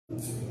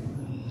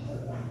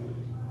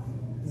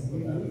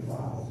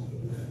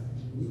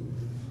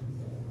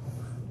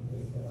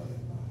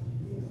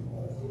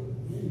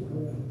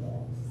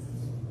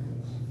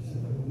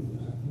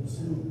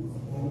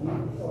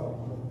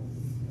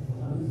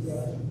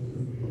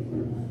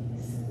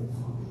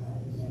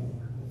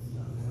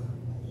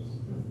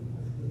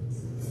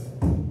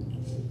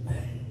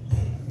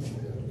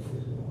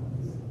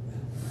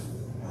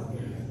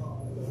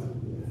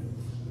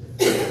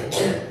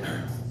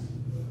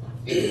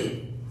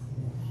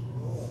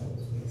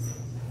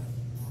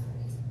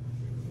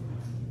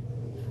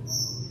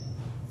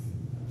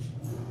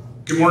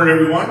Good morning,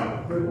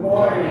 everyone. Good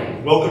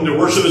morning. Welcome to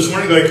worship this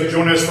morning. I'd like to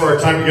join us for our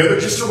time together.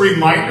 Just a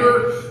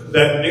reminder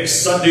that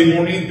next Sunday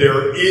morning,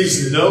 there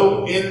is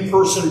no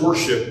in-person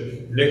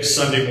worship next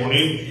Sunday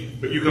morning,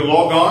 but you can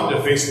log on to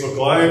Facebook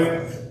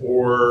Live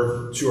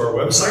or to our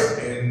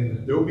website,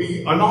 and there will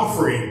be an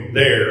offering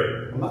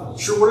there. I'm not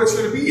sure what it's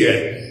going to be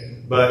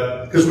yet,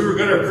 but because we were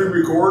going to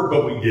pre-record,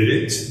 but we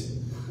didn't.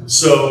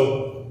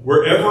 So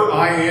wherever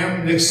I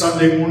am next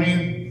Sunday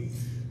morning,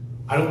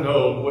 I don't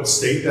know what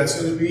state that's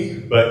going to be,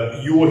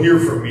 but you will hear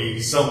from me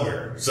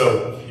somewhere.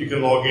 So you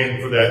can log in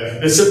for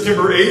that. And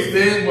September 8th,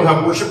 then, we'll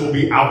have worship. We'll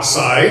be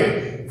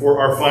outside for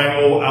our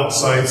final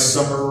outside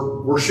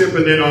summer worship.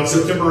 And then on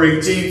September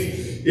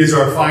 18th is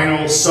our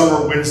final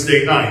summer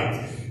Wednesday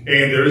night.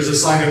 And there is a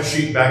sign-up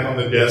sheet back on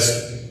the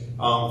desk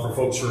for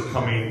folks who are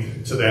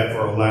coming to that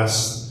for our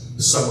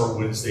last summer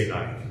Wednesday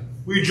night.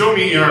 Will you join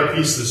me in our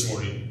peace this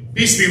morning?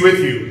 Peace be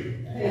with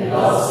you. And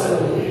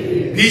also with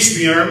you. Peace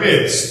be in our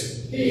midst.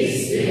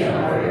 Peace be on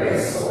our very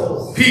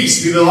souls.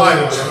 Peace be the light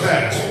of our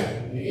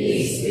path.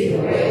 Peace be the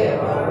way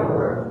of our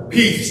work.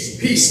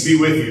 Peace be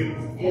with you.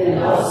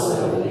 And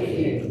also with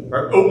you.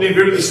 Our opening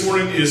video this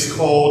morning is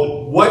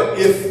called, What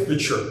If the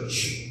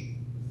Church?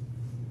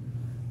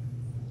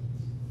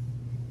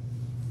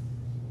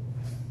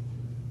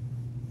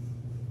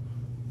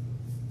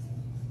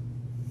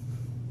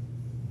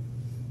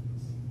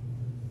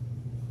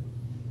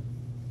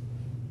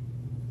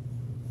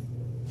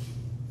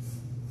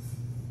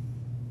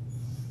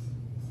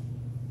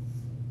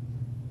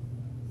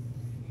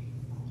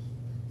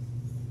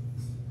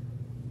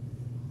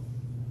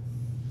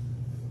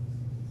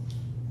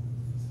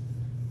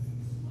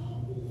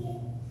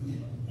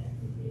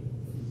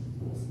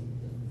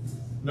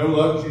 No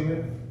love,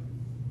 Gina?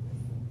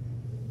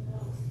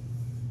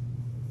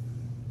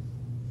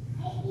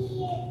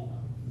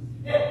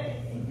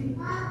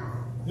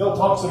 Y'all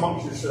talk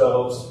amongst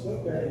yourselves.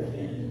 Okay.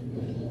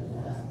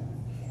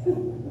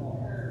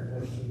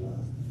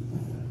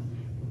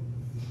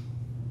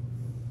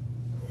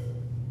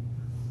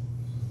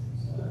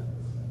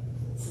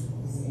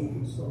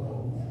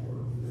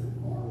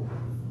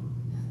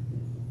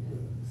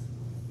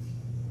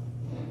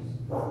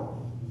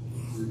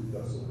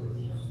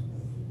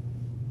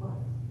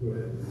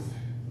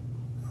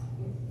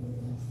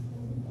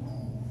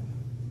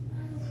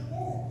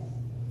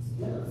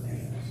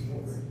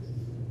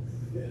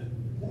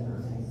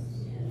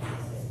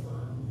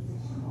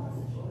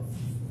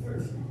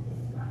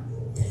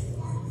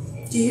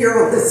 Do you hear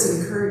all this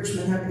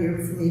encouragement up here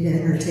for me to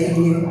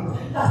entertain you?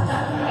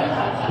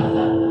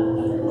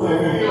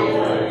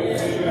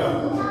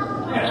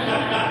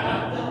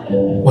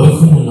 What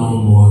if we were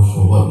known more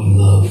for what we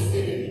love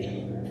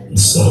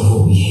instead of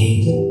what we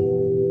hate?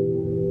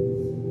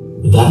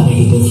 Would that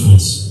make a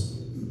difference?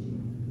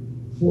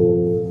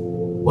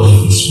 What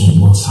if we spent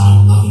more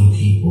time loving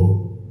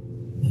people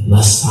and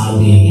less time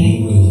being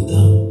angry with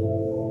them?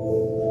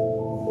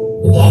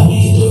 Would that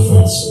make a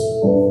difference?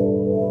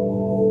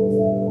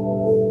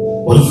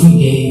 What if we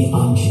gave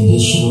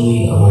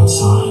unconditionally of our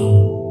time,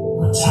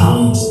 our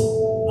talent,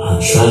 our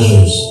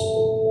treasures?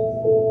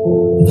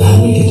 Would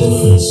that make a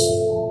difference?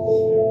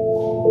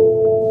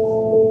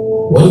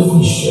 What if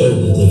we shared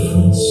the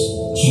difference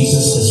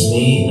Jesus has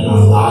made in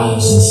our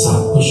lives and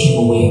stopped pushing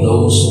away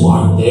those who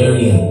aren't there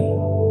yet?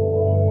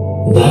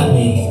 Would that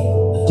make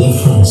a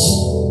difference?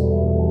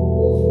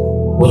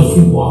 What if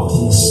we walked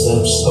in the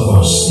steps of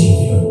our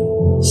Savior,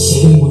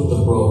 sitting with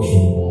the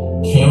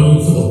broken, caring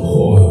for the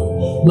poor,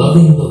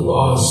 loving the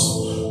lost?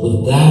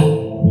 Would that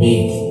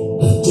make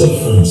a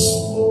difference?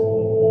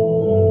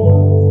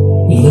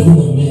 We live in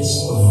the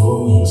midst of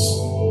ruins,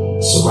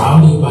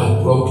 surrounded by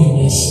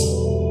brokenness,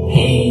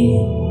 pain,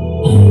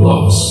 and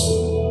loss.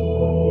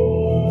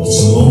 It's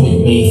a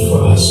moment made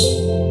for us,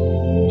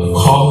 a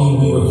calling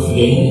we were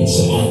created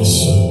to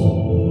answer,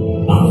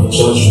 not with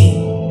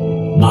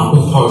judgment, not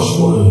with harsh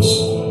words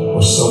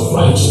or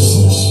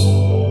self-righteousness,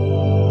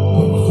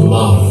 but with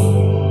love,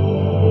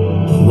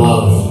 the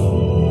love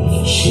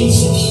of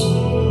Jesus.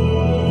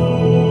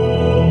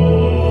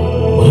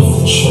 What if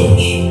the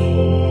church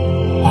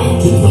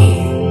acted like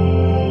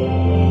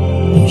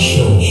the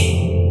church?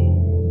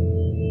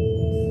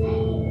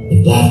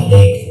 Would that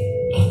make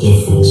a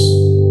difference?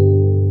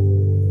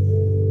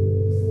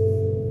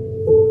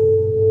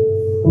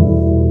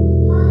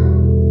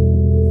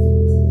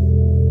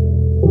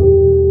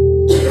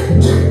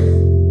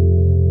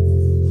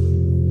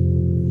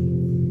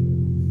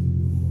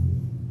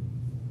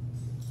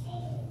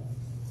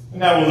 And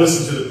now we'll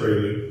listen to the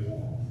prelude.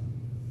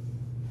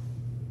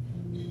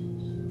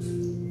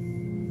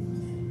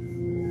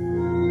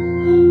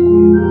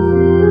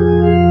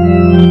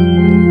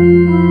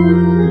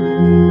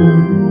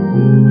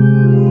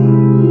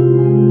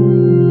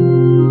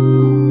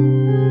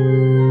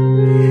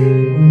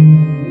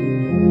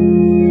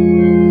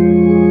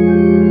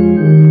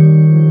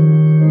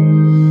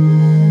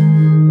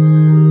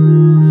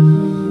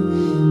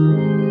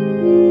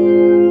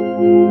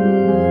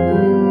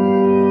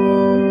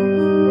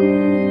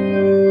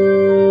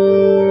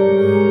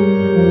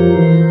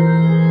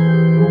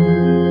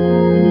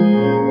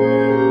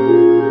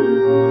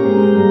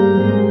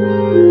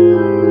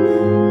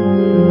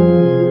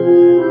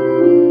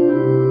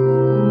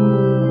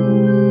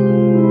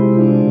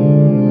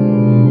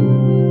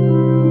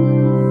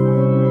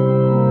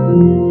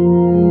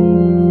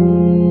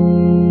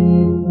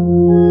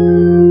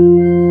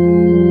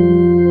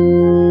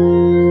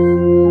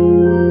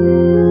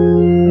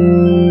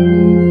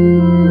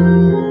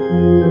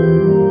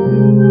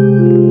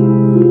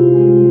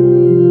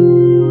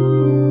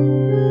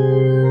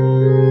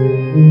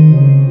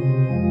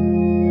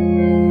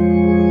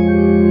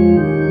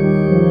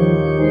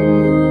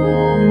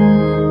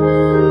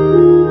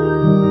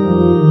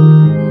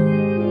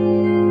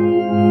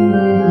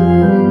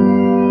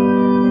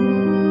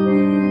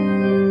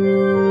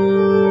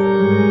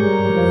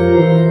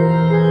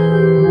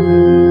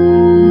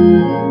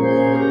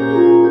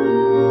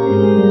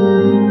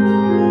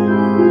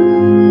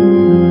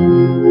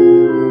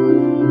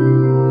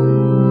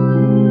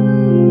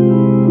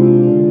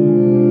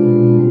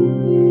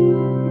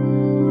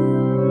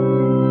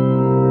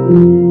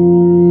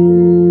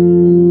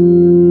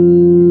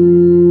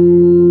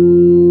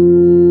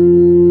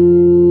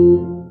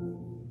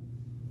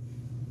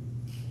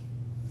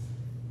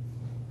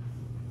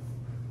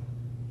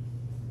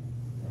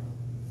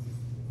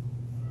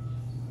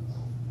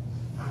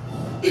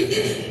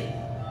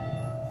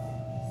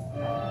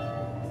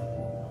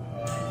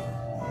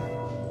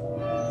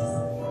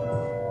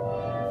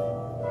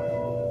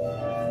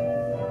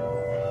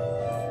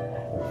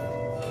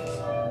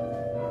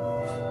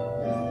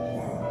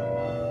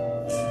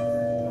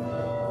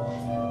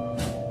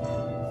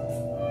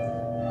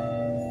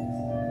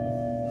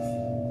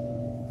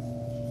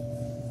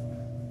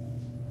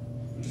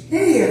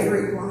 Hey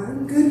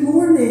everyone, good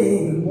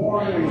morning. Good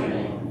morning.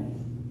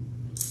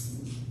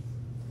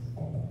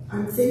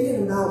 I'm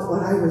thinking about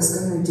what I was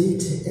going to do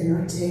to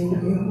entertain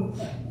you.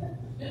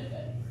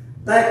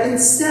 But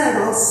instead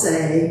I'll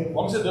say... As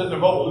long as it doesn't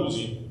involve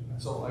losing,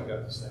 that's all I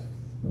got to say.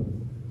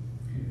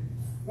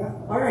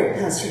 All right,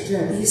 Pastor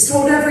Jim, he's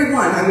told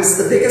everyone I was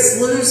the biggest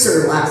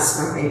loser last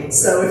night.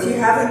 So if you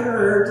haven't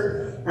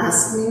heard,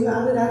 ask me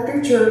about it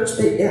after church.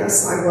 But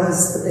yes, I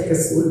was the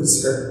biggest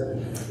loser.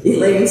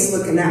 Elaine's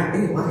looking at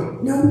me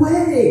like, no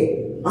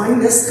way. I'm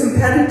this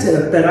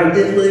competitive, but I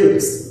did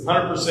lose.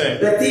 100%.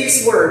 But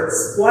these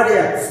words, what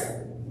if?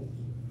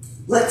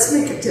 Let's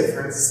make a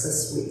difference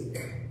this week.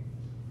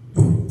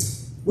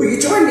 Will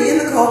you join me in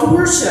the call to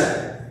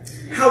worship?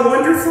 How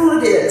wonderful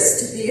it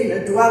is to be in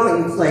a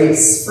dwelling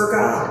place for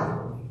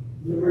God.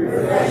 The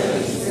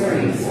refreshing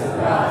springs of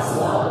God's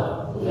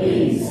love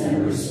cleans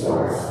and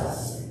restores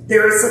us.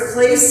 There is a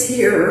place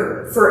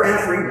here for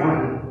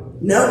everyone.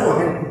 No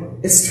one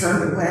is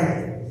turned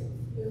away.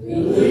 The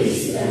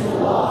least and the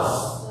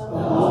lost, the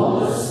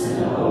homeless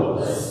and the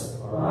hopeless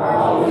are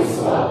always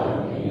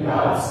welcome in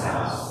God's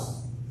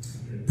house.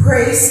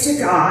 Praise to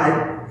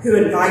God who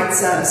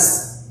invites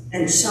us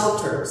and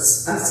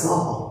shelters us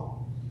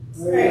all.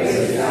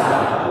 Praise to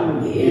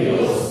God who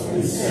heals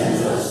and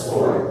sends us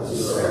forth to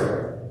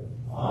serve.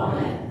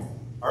 Amen.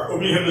 Our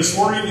opening hymn this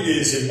morning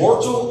is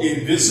Immortal,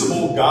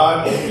 Invisible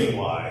God, Looking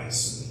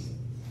Wise.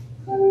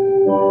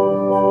 Praise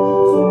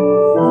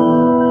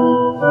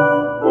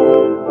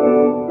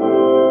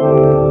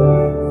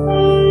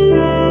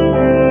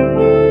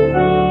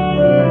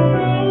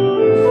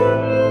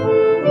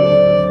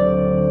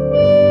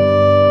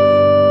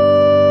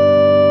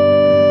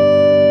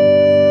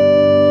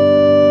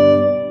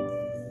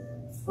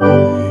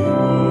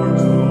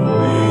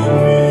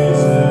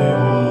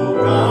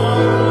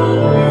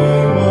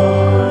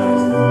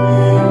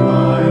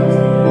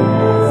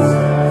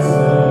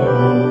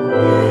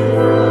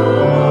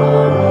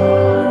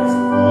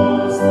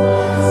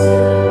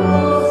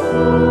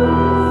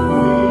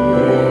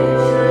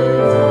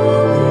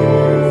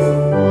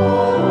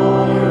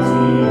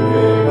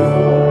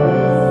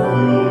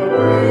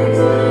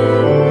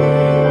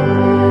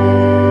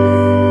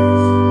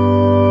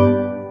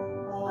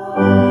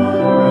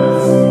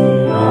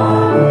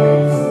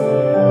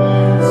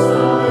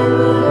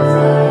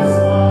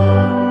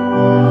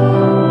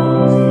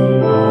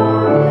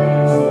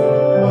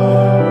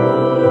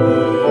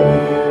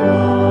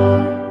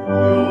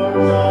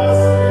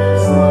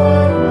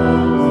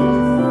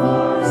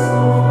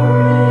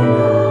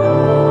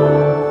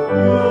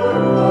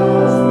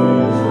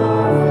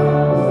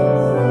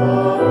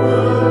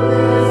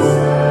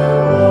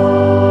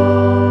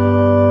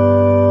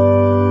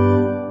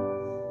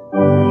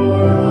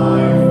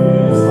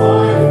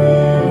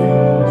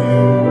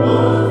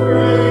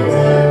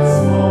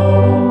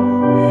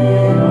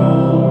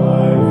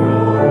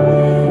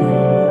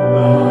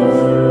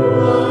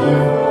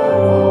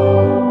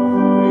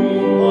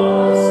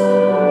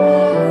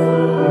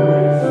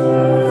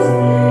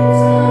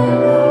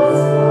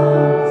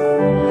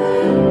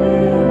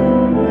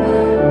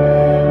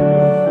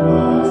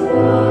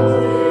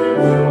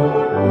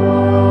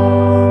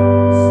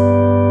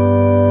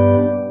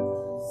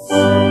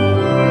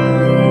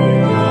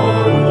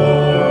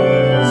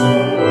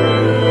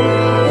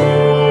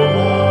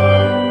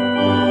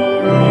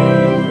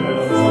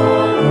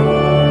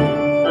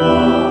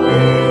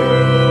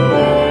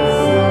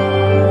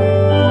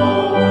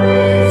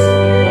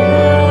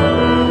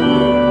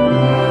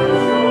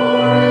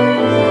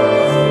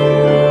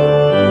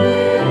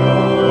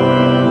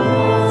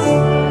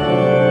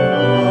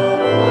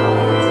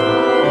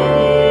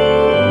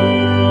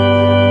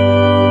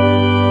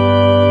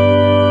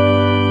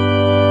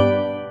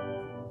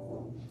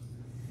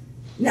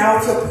Now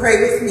if you'll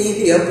pray with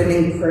me the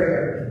opening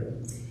prayer.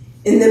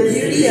 In the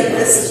beauty of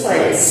this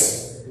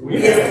place,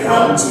 we have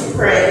come to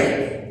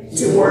pray,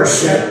 to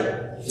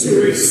worship,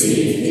 to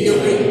receive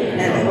healing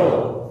and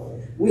hope.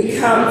 We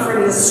come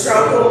from the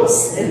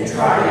struggles and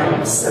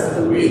triumphs of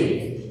the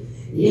week,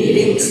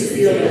 needing to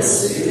feel the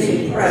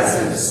soothing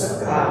presence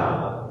of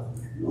God.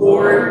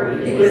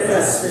 Lord, be with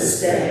us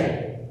this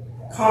day.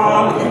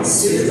 Calm and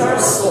soothe our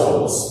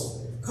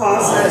souls.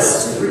 Cause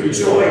us to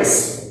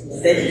rejoice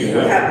that you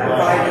have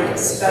provided a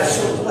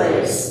special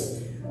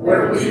place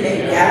where we may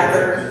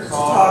gather to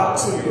talk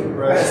to your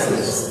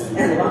presence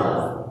and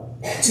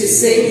love, to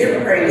sing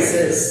your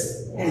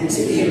praises, and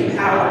to be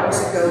empowered to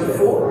go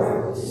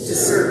forth to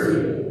serve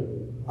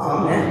you.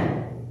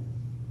 Amen.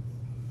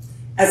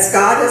 As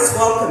God has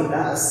welcomed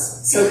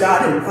us, so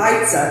God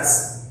invites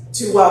us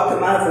to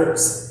welcome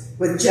others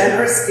with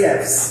generous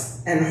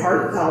gifts and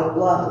heartfelt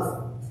love.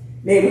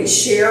 May we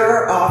share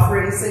our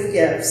offerings and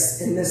gifts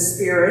in the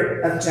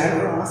spirit of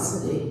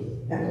generosity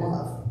and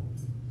love.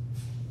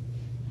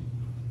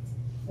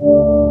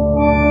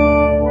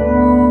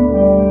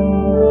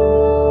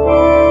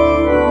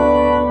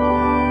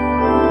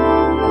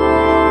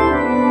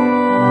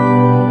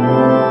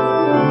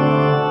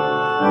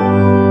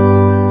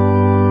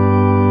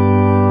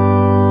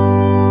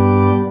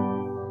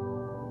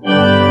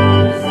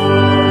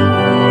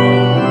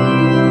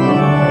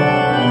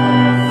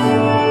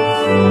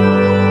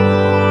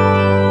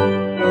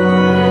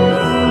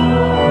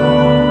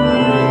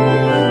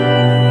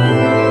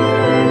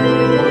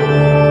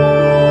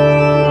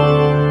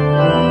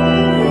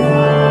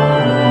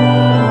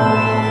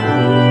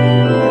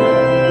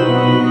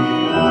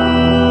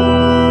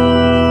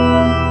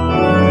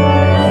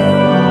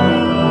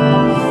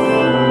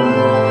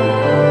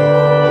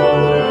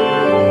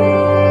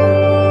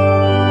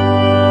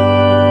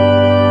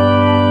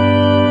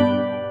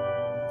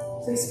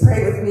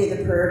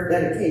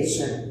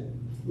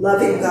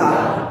 Loving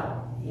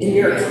God, in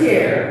your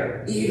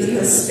care, even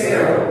the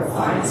sparrow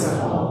finds a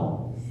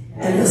home,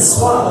 and the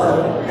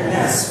swallow a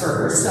nest for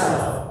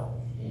herself.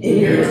 In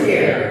your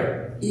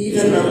care,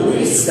 even the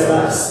least of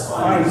us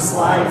finds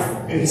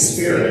life and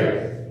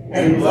spirit,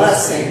 and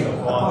blessing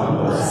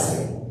upon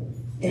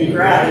blessing. In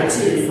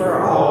gratitude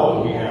for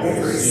all we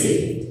have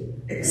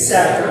received,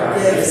 accept our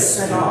gifts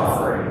and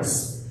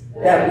offerings,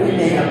 that we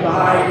may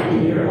abide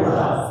in your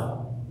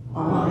love.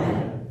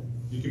 Amen.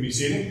 You can be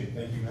seated.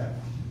 Thank you, Matt.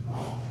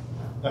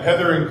 Now,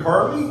 Heather and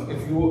Carly,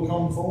 if you will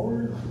come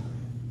forward.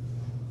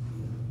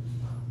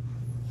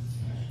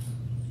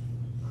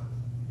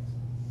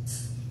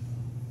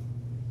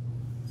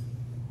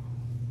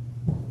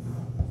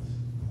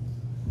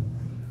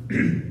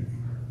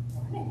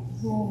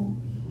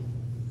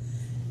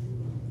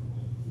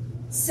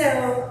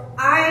 So,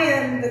 I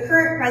am the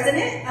current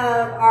president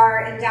of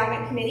our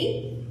endowment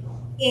committee,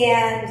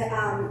 and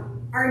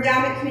our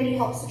endowment committee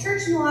helps the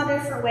church in a lot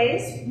of different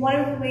ways. One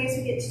of the ways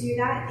we get to do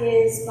that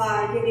is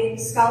by giving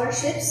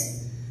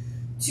scholarships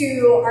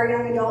to our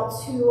young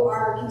adults who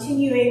are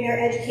continuing their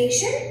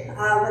education,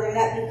 whether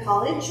that be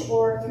college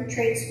or through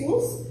trade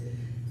schools.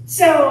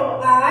 So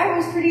I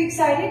was pretty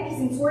excited because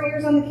in 4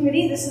 years on the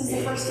committee, this is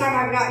the first time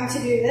I've gotten to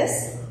do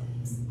this.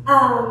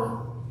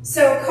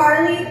 So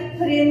Carly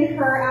put in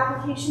her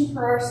application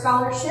for our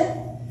scholarship.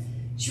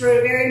 She wrote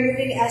a very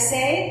moving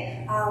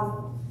essay.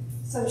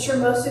 So I'm sure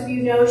most of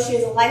you know she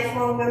is a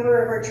lifelong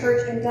member of our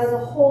church and does a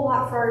whole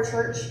lot for our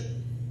church.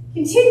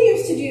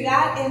 Continues to do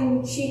that,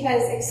 and she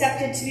has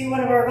accepted to be one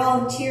of our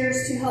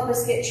volunteers to help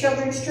us get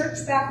Children's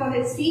Church back on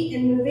its feet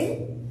and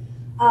moving.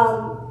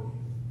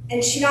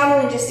 And she not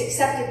only just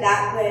accepted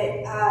that,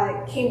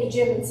 but came to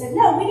Jim and said,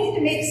 no, we need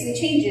to make some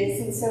changes.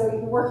 And so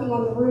you're working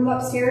on the room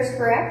upstairs,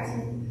 correct?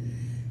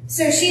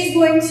 So she's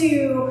working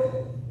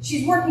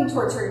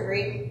towards her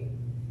degree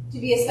to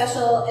be a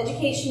special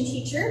education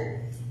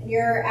teacher. And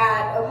you're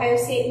at Ohio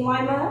State in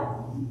Lima.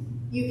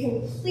 You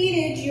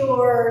completed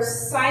your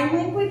sign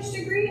language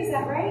degree, is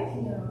that right?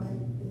 No,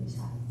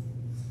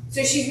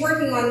 so she's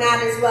working on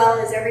that as well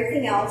as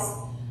everything else.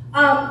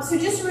 So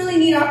just a really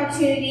neat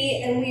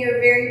opportunity, and we are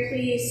very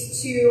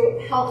pleased to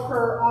help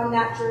her on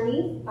that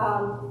journey.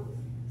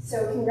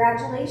 So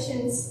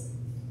congratulations.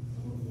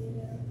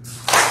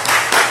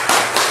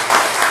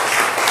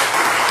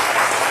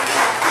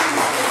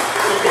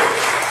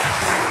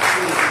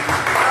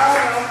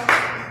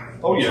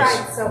 Oh, yes.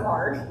 Tried so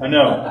hard. I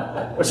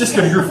know. It's just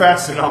because you're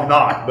fast and I'm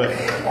not. But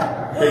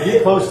okay,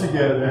 get close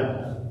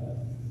together.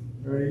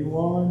 Ready?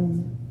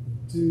 1,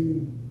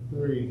 2,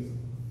 3.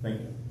 Thank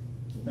you.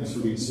 Thanks for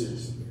being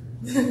serious.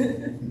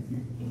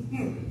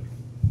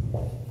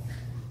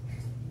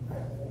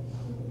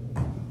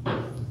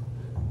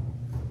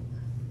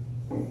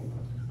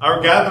 Our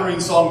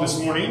gathering song this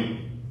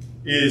morning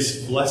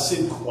is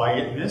Blessed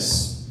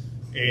Quietness.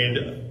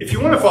 And if you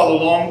want to follow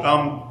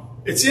along,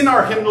 it's in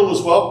our hymnal as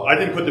well. I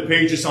didn't put the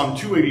pages on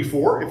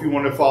 284 if you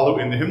want to follow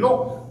in the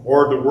hymnal,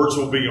 or the words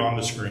will be on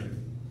the screen.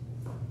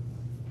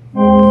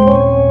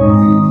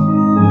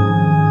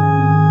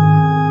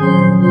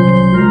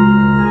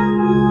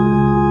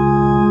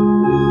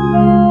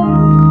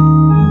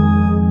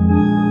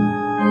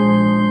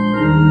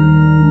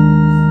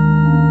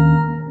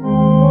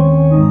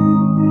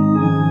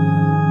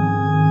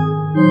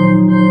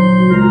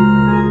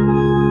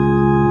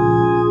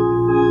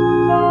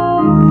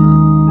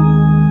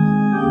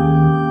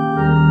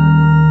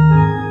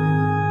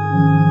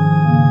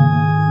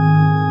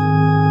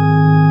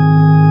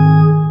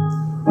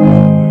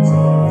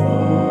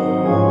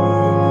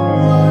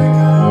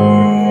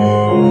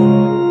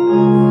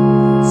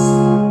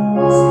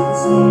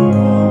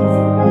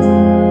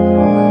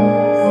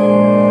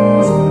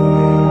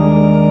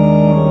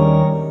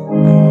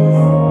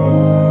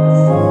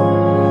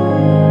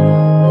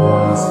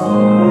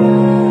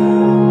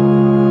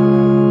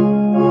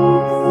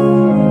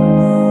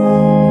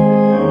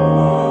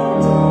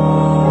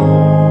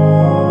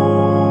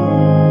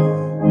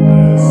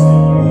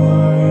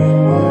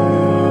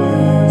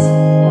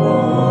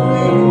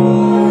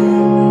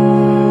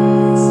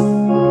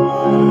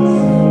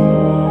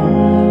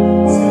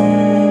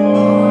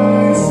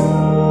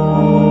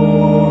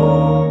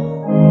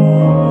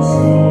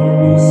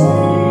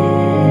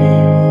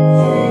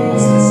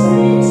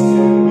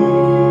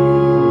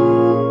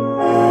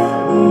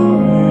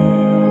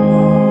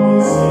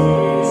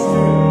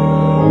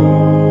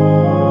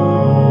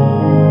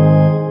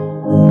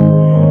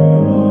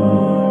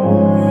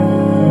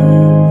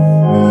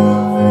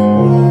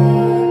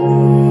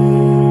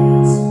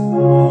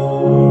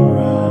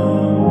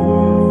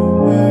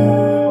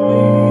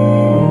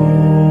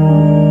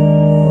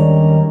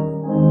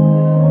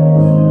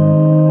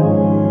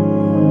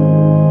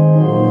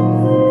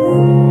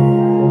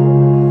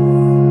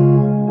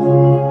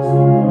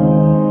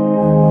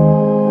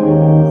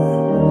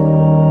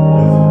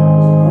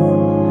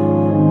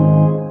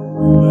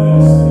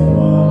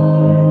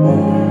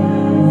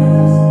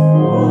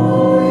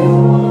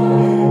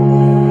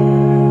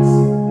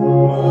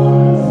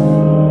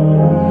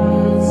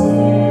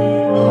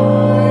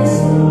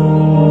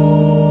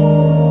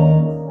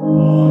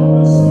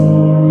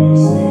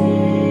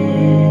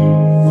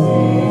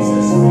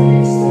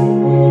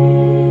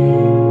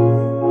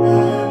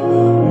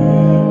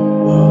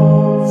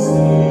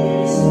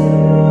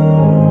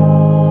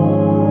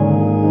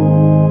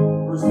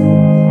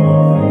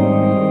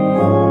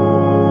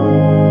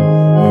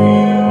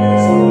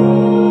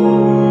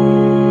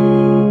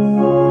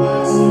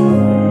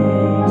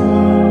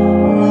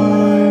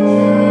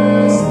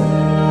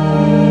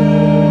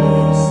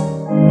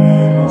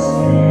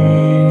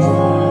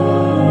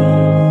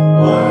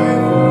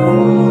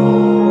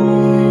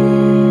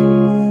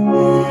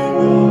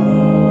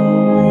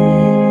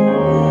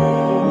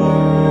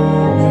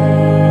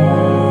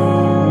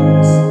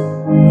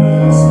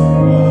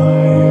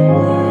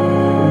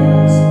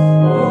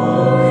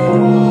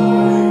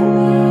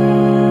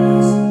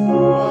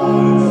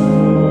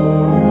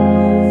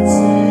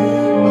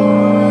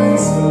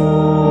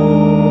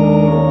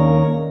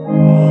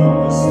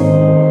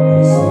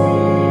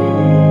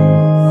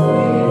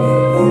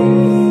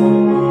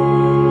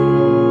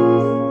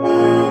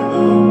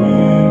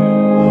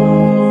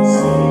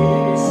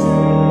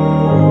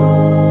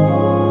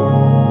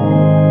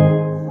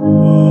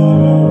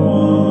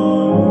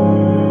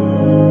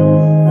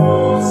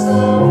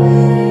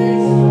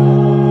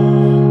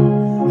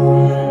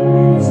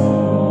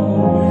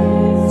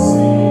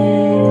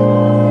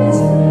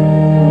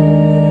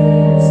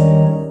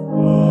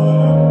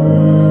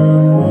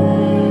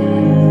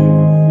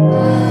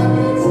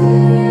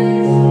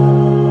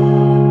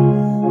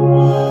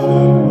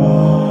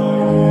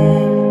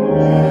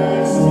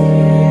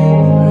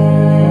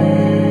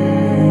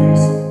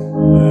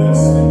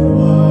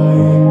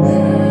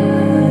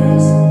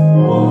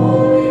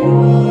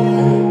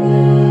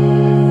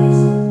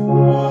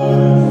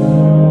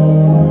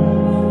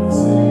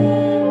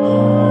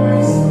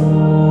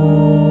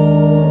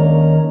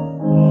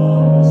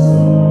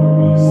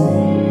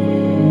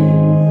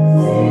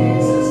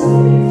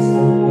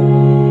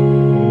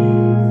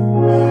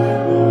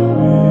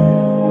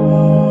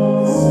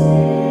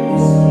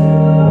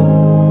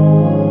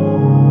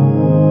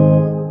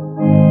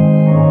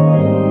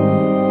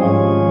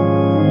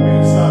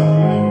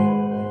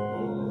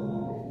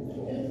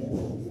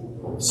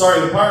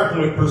 sorry, the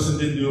PowerPoint person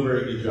didn't do a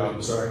very good job.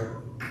 I'm sorry.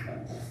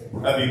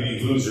 That'd be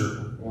the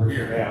loser. We're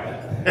here now.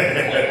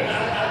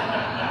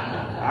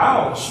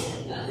 Ouch.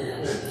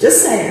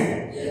 Just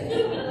saying.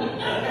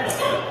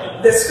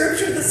 The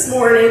scripture this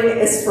morning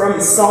is from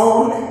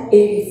Psalm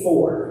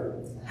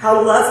 84.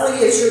 How lovely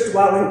is your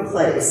dwelling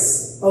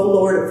place, O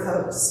Lord of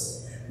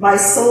hosts. My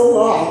soul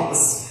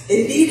longs,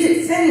 indeed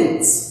it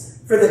faints,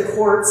 for the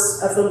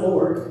courts of the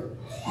Lord.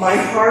 My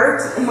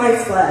heart and my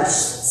flesh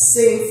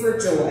sing for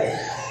joy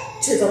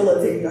to the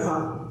living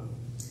God.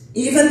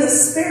 Even the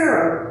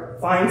sparrow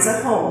finds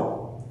a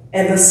home,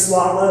 and the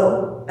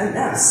swallow a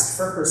nest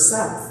for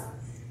herself,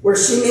 where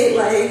she may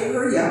lay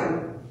her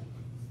young.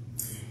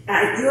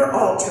 At your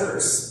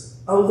altars,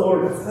 O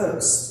Lord of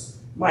hosts,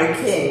 my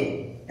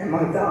King and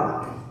my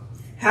God.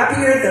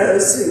 Happy are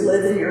those who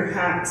live in your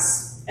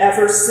house,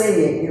 ever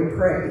singing your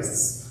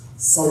praise.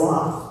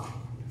 Salah.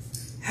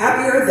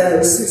 Happy are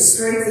those whose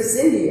strength is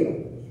in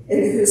you,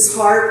 in whose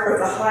heart are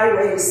the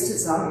highways to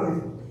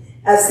Zion.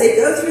 As they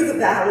go through the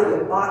valley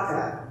of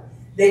Baca,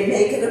 they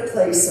make it a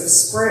place of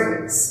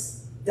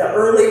springs. The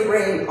early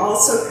rain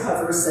also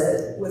covers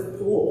it with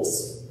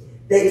pools.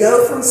 They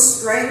go from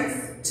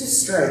strength to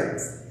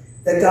strength.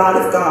 The God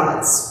of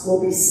gods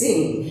will be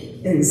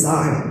seen in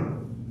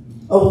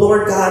Zion. O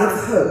Lord God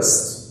of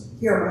hosts,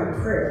 hear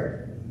my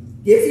prayer.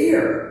 Give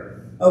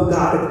ear, O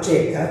God of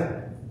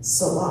Jacob,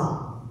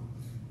 Salah.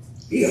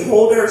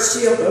 Behold our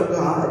shield, O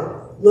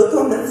God. Look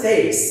on the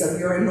face of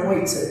your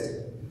anointed.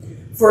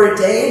 For a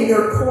day in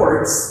your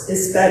courts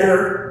is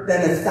better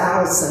than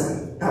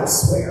 1,000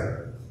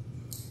 elsewhere.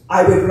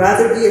 I would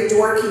rather be a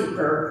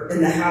doorkeeper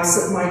in the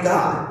house of my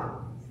God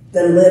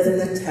than live in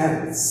the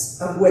tents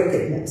of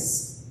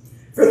wickedness.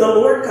 For the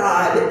Lord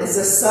God is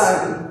a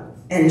sun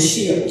and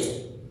shield.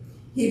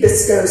 He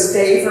bestows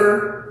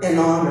favor and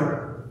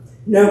honor.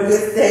 No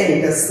good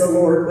thing does the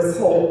Lord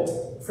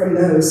withhold from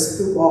those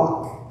who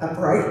walk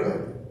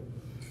uprightly.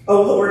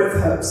 O Lord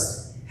of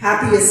hosts,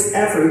 happy is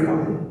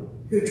everyone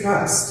who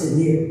trusts in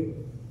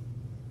you.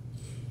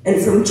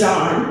 And from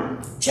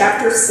John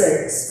chapter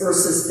 6,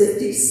 verses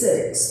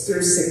 56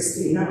 through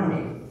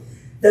 69.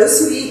 Those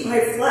who eat my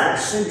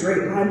flesh and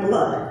drink my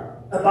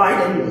blood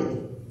abide in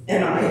me,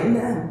 and I in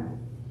them.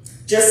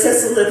 Just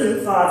as the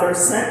living Father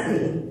sent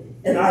me,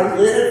 and I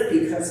live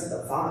because of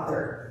the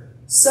Father,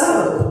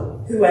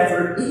 so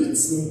whoever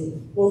eats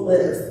me will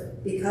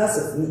live because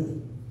of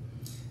me.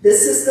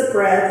 This is the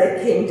bread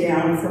that came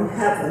down from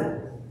heaven,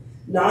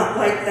 not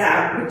like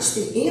that which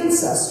the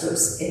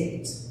ancestors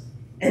ate,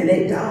 and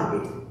they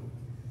died.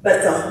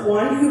 But the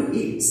one who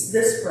eats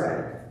this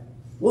bread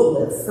will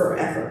live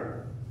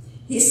forever.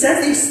 He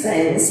said these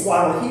things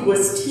while he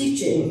was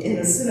teaching in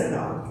the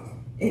synagogue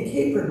in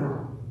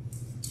Capernaum.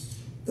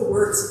 The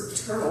words of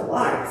eternal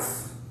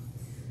life.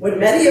 When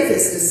many of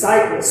his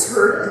disciples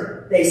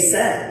heard it, they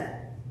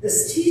said,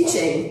 this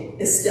teaching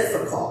is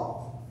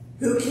difficult.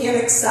 Who can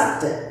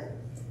accept it?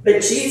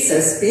 But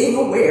Jesus, being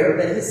aware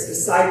that his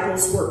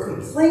disciples were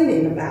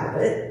complaining about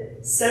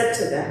it, said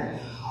to them,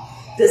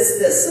 does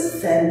this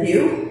offend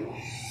you?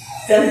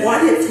 Then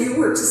what if you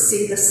were to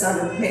see the Son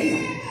of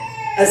Man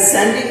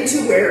ascending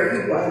to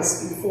where he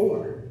was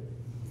before?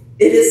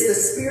 It is the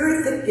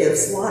Spirit that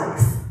gives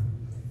life.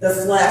 The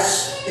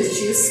flesh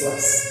is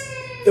useless.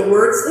 The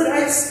words that I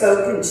have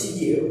spoken to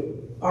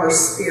you are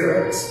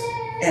spirit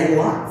and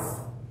life.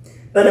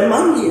 But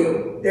among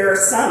you, there are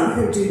some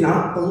who do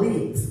not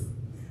believe.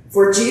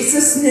 For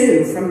Jesus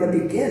knew from the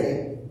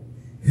beginning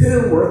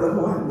who were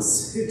the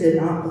ones who did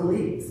not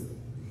believe,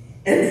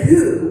 and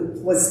who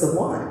was the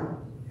one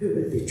who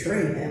would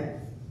betray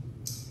him.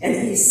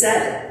 And he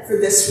said, for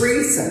this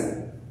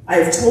reason, I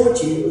have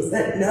told you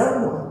that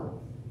no one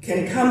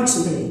can come to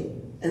me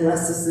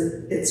unless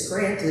it's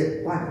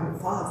granted by my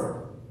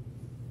Father.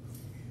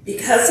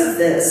 Because of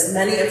this,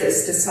 many of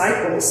his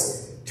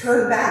disciples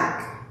turned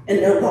back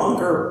and no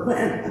longer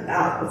went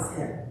about with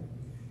him.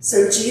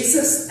 So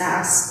Jesus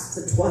asked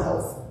the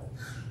 12,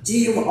 do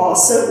you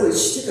also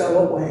wish to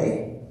go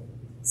away?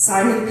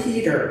 Simon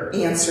Peter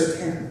answered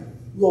him,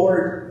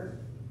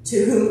 Lord,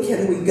 to whom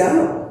can we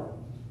go?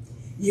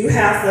 You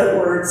have the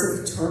words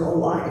of eternal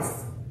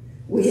life.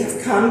 We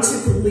have come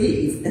to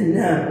believe and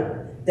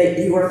know that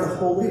you are the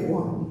Holy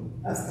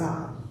One of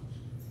God.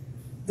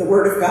 The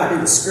Word of God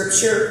in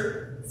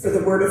Scripture, for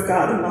the Word of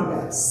God among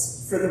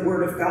us, for the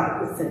Word of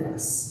God within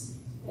us.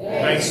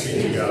 Thanks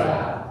be to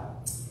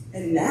God.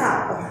 And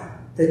now,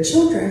 the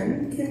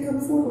children can come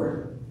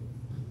forward.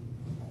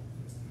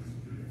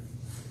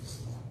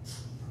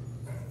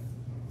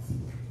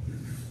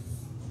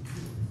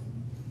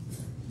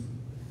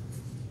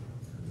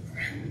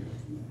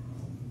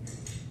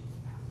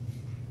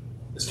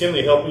 Is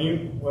Kinley helping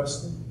you,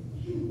 Wesley?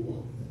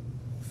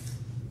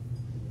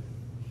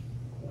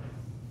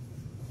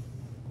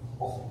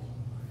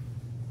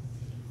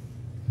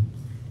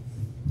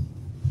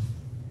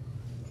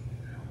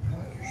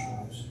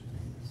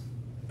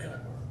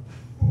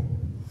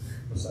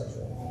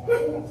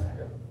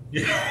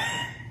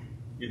 Yeah.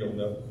 You don't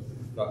know.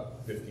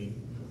 Not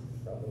 15,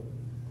 probably.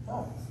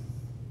 Oh.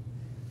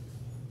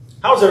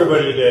 How's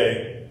everybody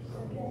today?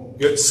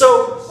 Good.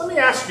 So let me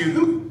ask you,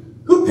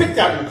 who picked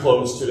out your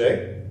clothes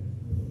today?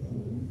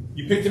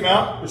 You picked them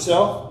out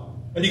yourself?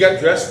 And you got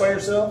dressed by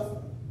yourself?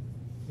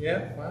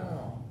 Yeah?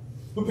 Wow.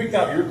 Who picked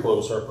out your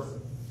clothes, Harper?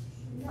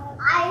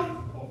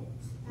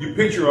 You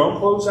picked your own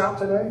clothes out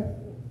today?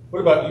 What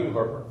about you,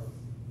 Harper?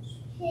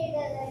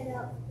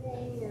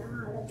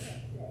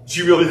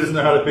 She really doesn't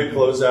know how to pick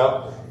clothes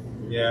out?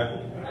 Yeah.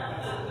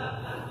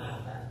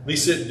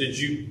 Lisa, did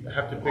you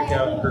have to pick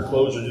out her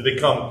clothes, or did they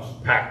come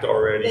packed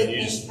already?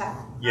 They came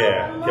packed.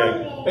 Yeah,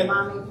 okay. And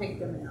Mommy picked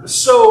them out.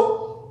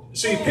 so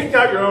you picked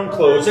out your own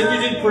clothes, and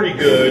you did pretty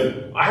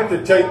good. I have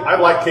to tell you, I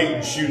like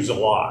Caden's shoes a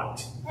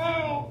lot.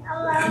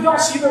 Can y'all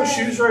see those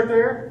shoes right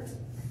there?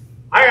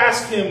 I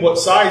asked him what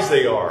size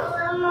they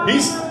are.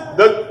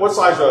 What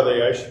size are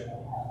they, Ash?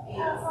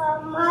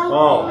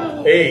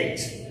 Oh, 8.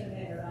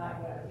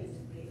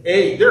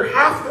 8. They're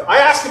half. I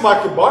asked him if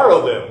I could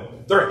borrow them.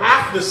 They're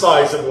half the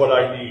size of what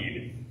I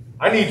need.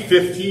 I need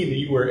 15, and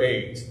you wear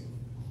 8.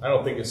 I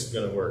don't think it's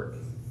going to work.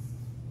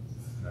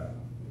 No.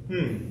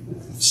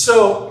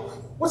 So,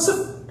 what's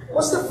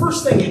the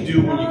first thing you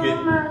do when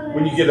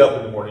you get up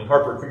in the morning?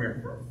 Harper, come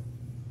here.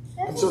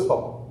 Come sit with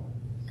Papa.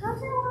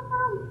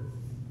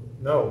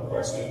 No,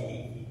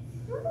 Weston.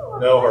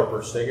 No,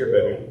 Harper, stay here,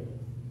 baby.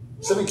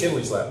 Sit in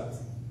Kinley's lap.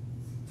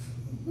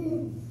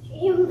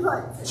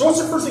 So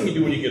what's the first thing you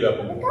do when you get up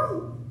in the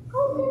morning?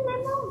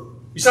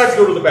 Besides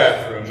go to the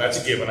bathroom, that's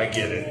a given, I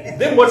get it.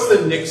 Then what's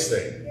the next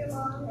thing?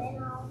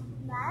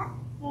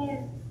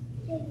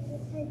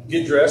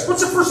 Get dressed.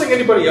 What's the first thing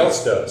anybody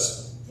else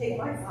does? Take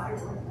my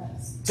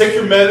medicine. Take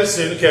your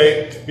medicine,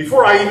 okay.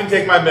 Before I even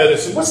take my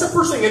medicine, what's the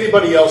first thing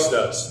anybody else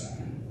does?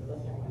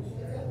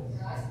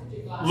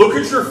 Look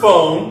at your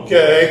phone,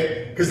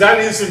 okay, because that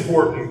is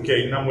important,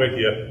 okay, and I'm with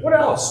you. What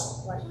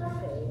else?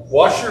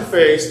 Wash your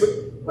face. But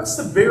what's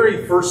the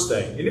very first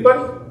thing?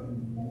 Anybody?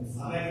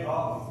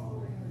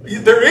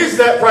 There is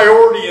that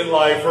priority in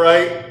life,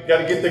 right?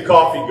 Got to get the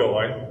coffee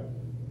going.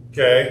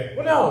 Okay.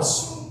 What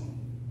else?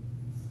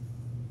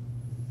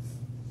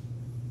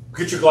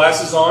 Get your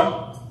glasses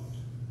on.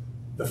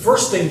 The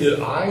first thing that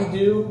I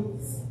do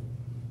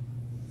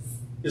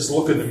is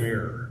look in the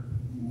mirror.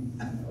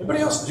 Anybody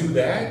else do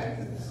that?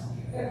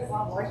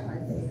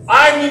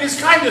 I mean, it's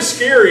kind of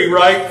scary,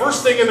 right?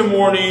 First thing in the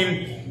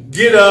morning,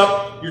 get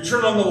up, you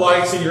turn on the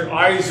lights, and your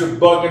eyes are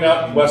bugging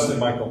out. Weston,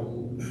 Michael.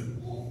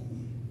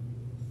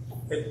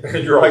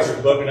 And your eyes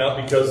are bugging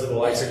out because of the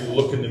lights, and you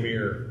look in the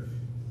mirror.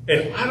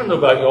 And I don't know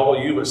about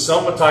all you, but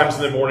sometimes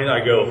in the morning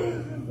I go,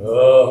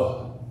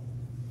 oh,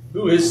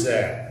 who is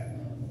that?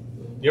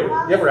 You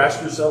ever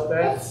ask yourself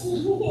that?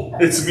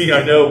 It's me,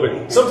 I know,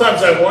 but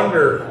sometimes I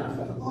wonder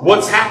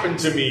what's happened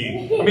to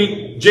me. I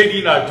mean, JD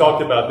and I have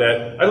talked about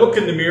that. I look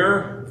in the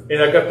mirror,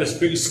 and I got this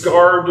big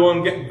scar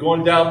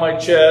going down my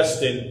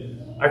chest,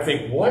 and I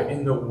think, what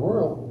in the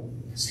world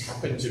has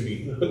happened to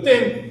me? But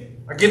then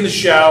I get in the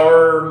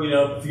shower,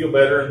 feel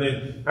better, and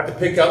then I have to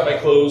pick out my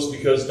clothes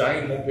because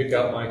Diane won't pick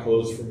out my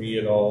clothes for me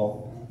at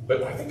all.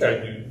 But I think I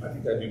do. I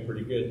think I do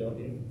pretty good, don't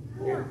you?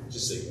 Yeah.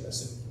 Just say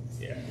yes.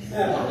 Yeah.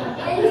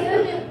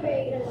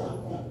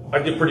 I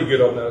did pretty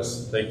good on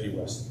those. Thank you,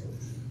 Weston.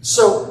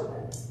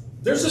 So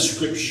there's a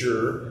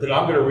scripture that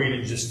I'm going to read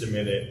in just a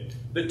minute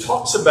that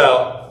talks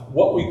about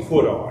what we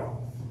put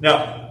on.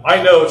 Now,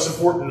 I know it's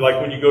important, like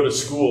when you go to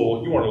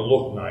school, you want to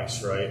look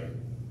nice, right?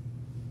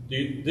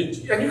 And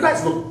you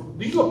guys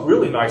look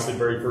really nice the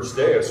very first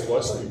day of school.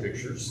 I saw your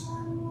pictures.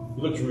 You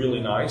looked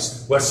really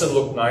nice. Weston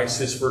looked nice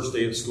his first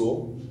day of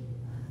school.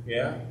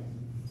 Yeah?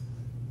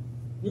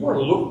 We want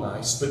to look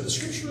nice, but the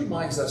scripture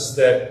reminds us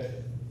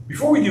that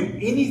before we do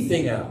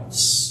anything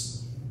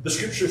else, the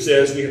scripture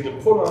says we have to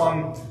put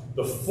on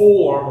the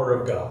full armor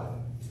of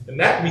God. And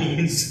that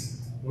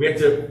means we have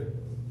to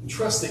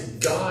trust that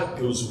God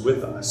goes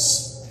with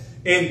us.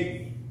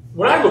 And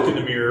when I look in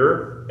the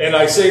mirror and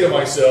I say to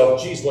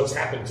myself, geez, what's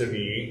happened to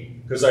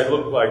me? Because I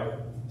look like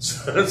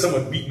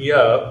someone beat me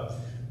up.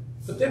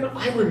 But then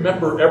I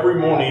remember every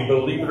morning,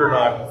 believe it or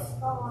not,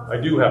 I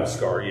do have a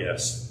scar,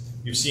 yes.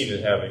 You've seen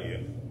it, haven't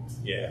you?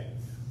 Yeah.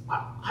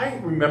 I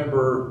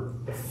remember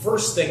the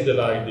first thing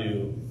that I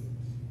do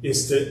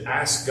is to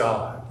ask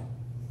God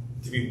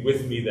to be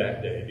with me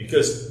that day.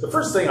 Because the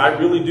first thing I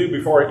really do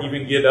before I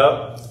even get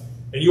up,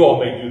 and you all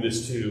may do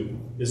this too,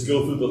 is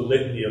go through the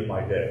litany of my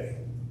day.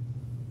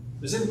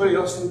 Does anybody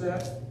else do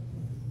that?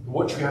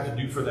 What you have to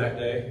do for that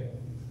day?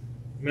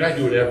 I mean, I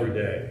do it every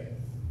day.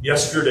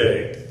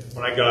 Yesterday,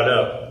 when I got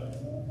up,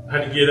 I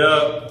had to get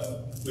up.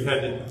 We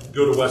had to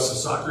go to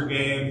Wes's soccer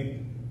game.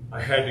 I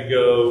had to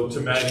go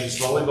to Maddie's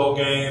volleyball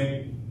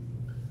game.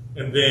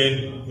 And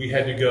then we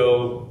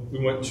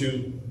went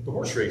to the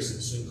horse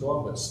races in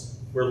Columbus,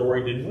 where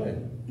Lori didn't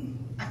win.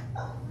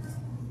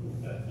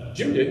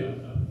 Jim did.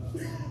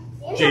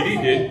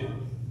 JD did.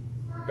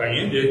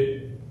 Diane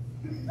did.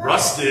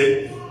 Russ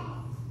did.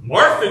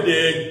 Martha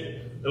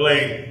did.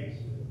 Elaine.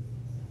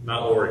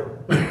 Not Lori.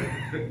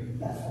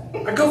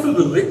 I go through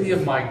the litany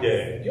of my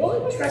day. Do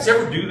you guys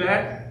ever do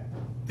that?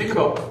 Think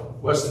about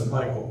Weston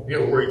Michael. Yeah,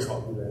 Lori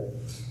taught me that.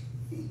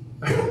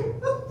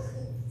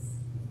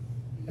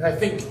 And I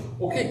think,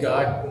 okay,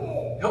 God,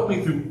 help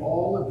me through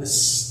all of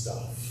this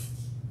stuff,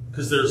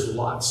 because there's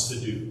lots to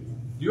do. Do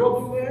you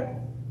all do that?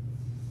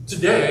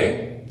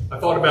 Today, I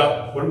thought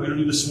about what I'm going to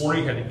do this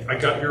morning. I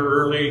got here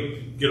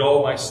early, get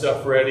all my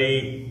stuff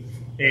ready,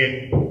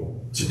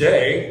 and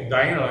today,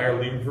 Diane and I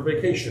are leaving for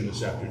vacation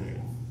this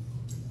afternoon.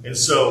 And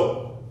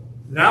so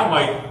now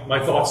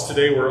my thoughts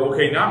today were,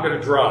 okay, now I'm going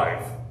to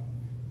drive.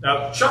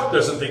 Now, Chuck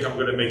doesn't think I'm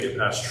going to make it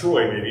past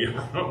Troy, maybe.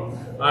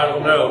 I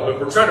don't know, but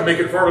we're trying to make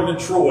it farther than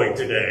Troy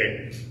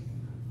today.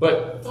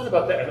 But I thought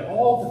about that and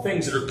all the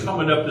things that are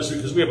coming up this week,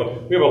 because we have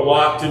a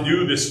lot to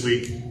do this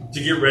week to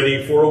get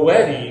ready for a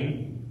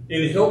wedding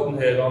in Hilton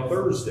Head on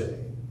Thursday.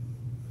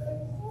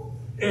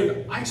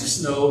 And I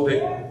just know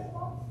that,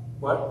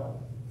 what?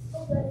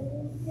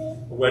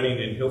 A wedding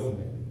in Hilton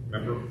Head.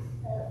 Remember?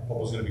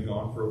 Paul's going to be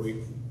gone for a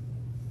week.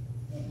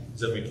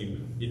 Does that make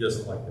him? He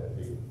doesn't like that,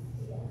 do you?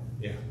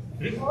 Yeah.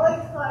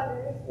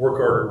 Work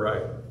harder,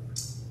 right.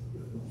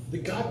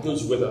 That God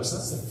goes with us.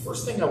 That's the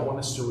first thing I want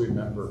us to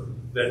remember,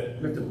 that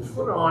we have to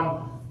put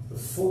on the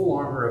full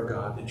armor of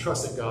God and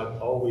trust that God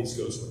always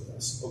goes with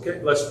us.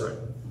 Okay, let's pray.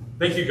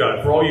 Thank you,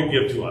 God, for all you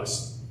give to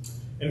us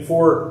and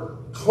for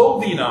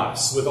clothing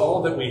us with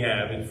all that we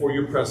have and for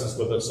your presence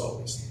with us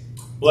always.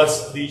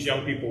 Bless these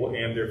young people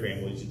and their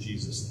families in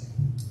Jesus'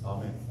 name.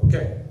 Amen.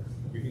 Okay,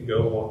 you can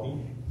go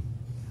walking.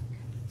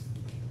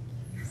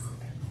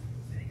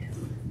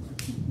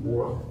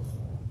 More.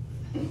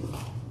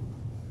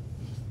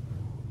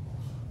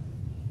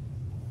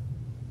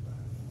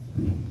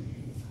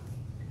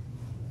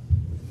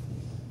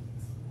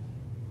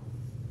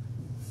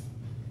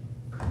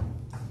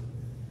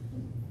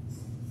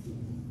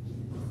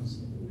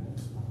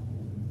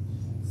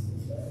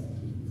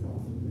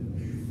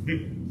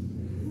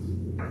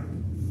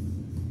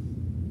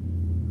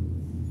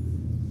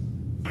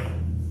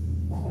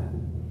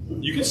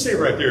 You can stay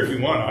right there if you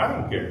want. I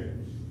don't care.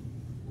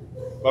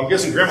 But I'm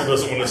guessing Grandma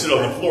doesn't want to sit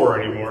on the floor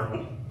anymore.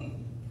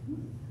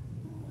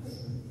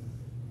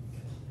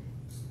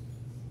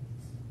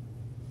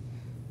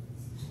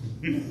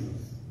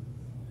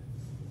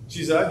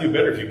 She said, I'd do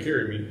better if you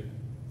carried me.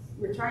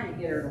 We're trying to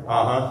get her to walk.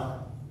 Uh-huh.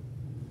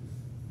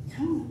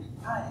 Come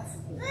on.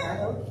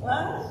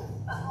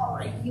 All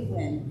right, you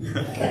win.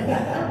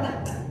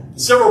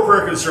 Several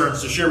prayer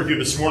concerns to share with you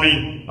this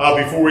morning.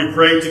 Before we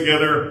pray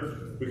together,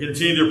 we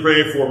continue to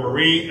pray for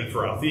Marie and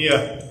for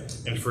Althea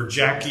and for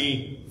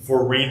Jackie,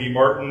 for Randy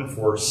Martin,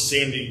 for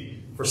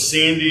Sandy.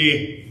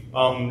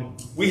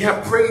 We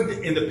have prayed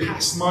in the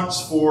past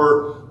months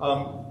for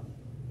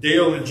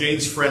Dale and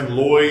Jane's friend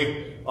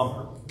Lloyd.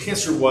 Her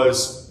cancer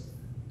was,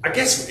 I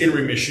guess, in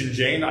remission,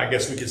 Jane, I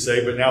guess we could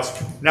say, but now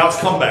it's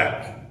come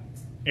back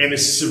and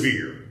it's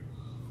severe.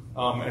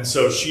 And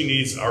so she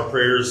needs our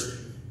prayers.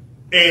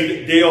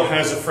 And Dale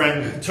has a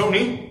friend,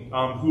 Tony,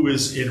 who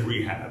is in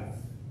rehab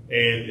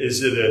and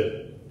is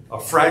in a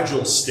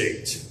fragile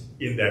state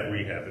in that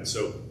rehab. And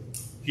so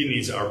he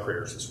needs our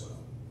prayers as well.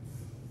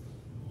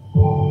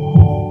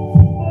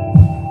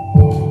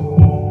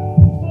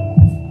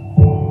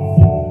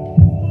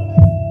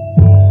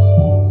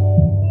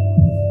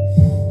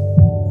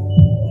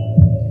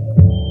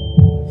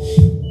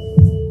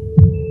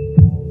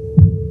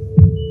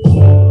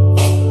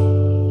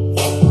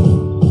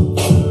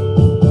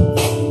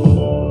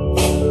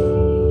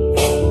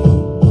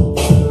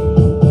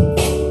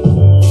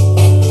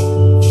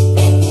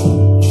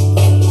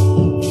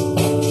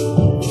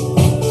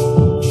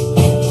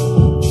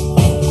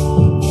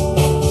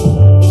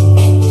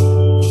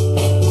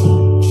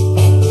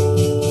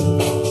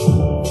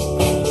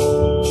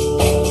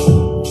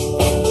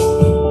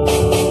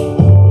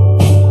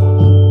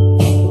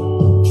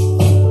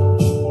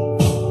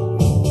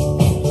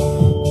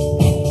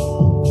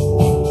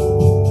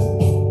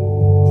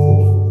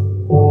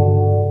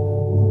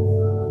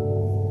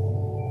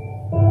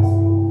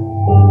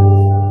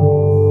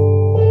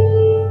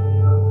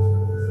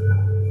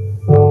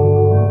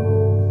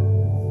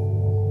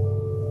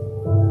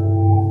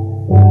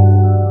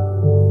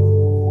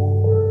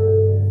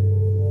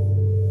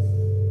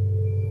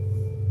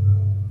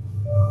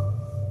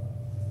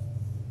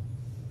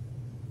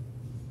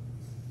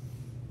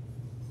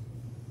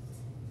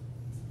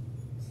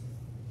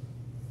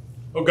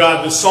 Oh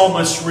God, the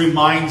psalmist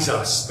reminds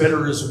us,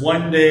 better is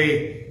one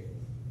day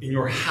in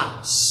your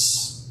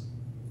house,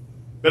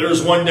 better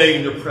is one day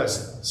in your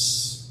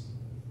presence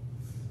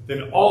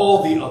than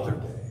all the other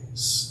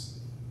days.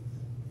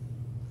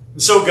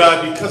 And so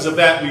God, because of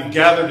that, we've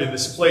gathered in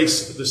this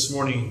place this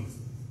morning,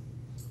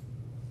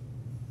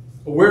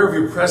 aware of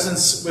your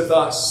presence with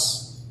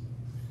us,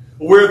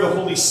 aware of the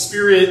Holy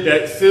Spirit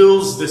that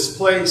fills this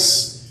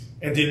place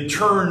and in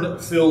turn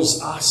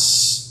fills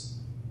us.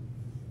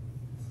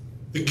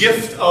 The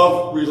gift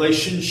of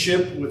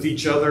relationship with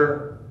each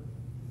other.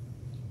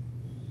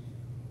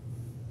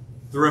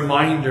 The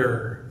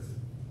reminder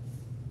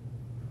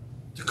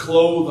to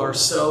clothe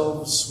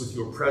ourselves with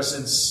your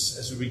presence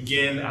as we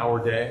begin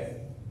our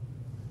day.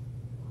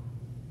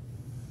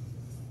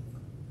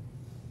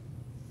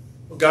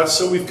 Well, God,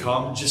 so we've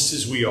come just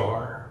as we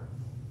are.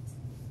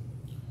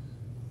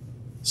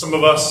 Some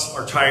of us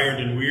are tired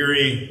and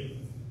weary.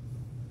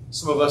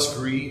 Some of us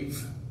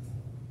grieve.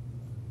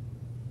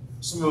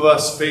 Some of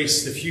us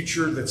face the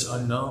future that's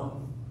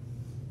unknown.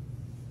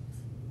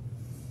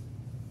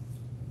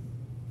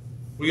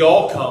 We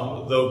all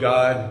come, though,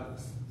 God,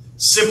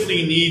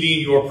 simply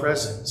needing your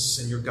presence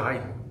and your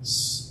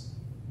guidance,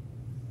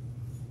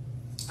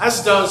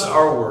 as does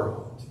our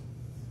world.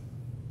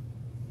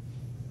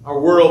 Our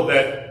world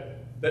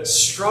that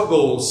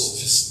struggles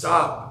to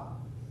stop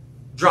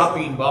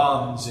dropping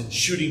bombs and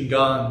shooting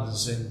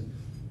guns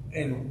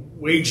and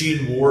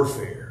waging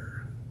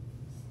warfare.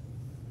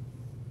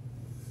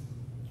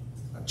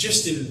 Not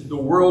just in the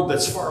world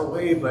that's far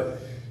away, but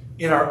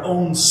in our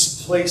own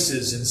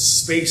places and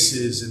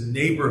spaces and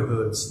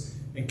neighborhoods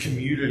and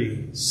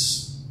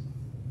communities.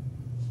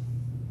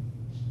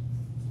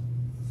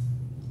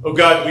 Oh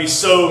God, we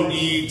so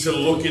need to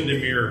look in the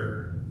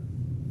mirror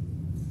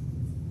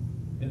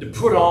and to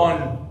put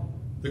on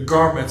the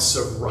garments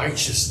of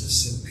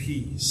righteousness and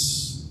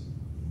peace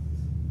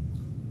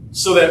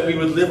so that we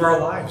would live our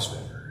lives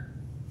better.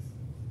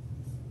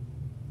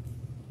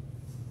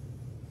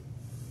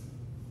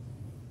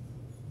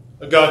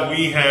 Oh God,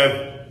 we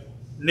have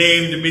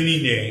named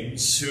many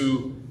names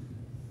who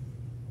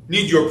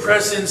need your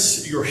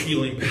presence, your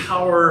healing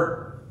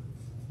power,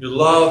 your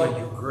love, and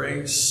your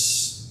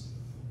grace.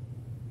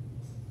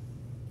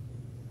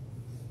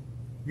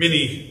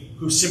 Many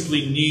who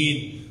simply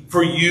need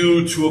for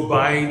you to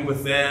abide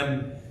with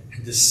them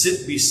and to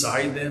sit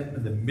beside them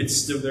in the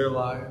midst of their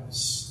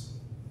lives.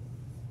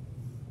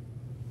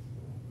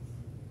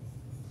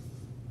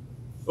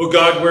 Oh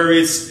God, where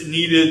it's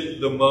needed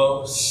the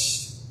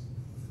most,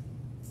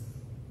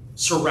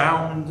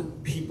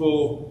 surround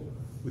people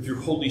with your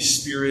Holy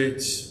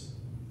Spirit,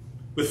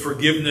 with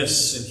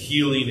forgiveness and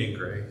healing and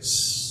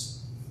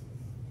grace.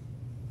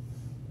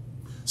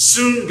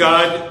 Soon,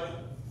 God,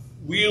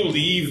 we'll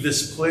leave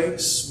this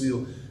place.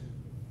 We'll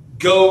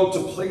go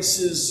to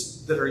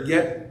places that are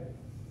yet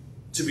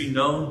to be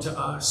known to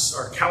us.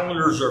 Our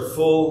calendars are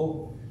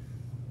full.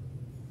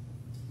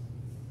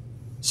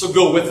 So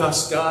go with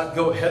us, God.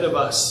 Go ahead of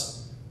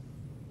us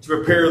to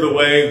prepare the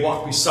way.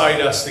 Walk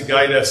beside us to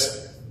guide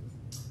us.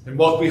 And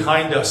walk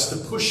behind us to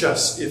push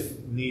us if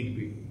need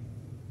be.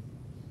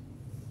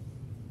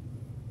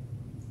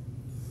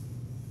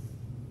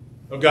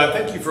 Oh God,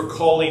 thank you for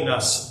calling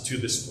us to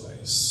this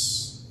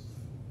place.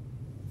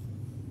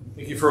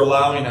 Thank you for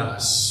allowing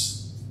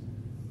us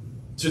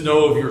to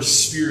know of your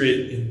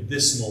Spirit in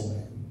this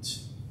moment,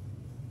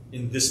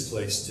 in this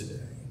place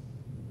today.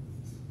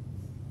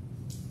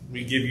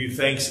 We give you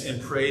thanks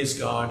and praise,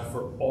 God,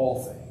 for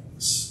all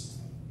things.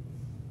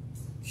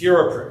 Hear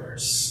our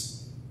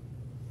prayers.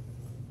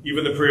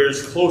 Even the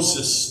prayers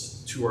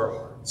closest to our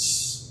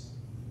hearts.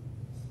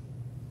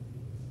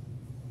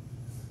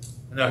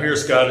 And now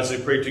here's God as they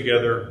pray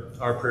together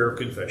our prayer of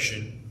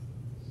confession.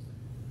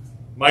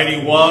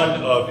 Mighty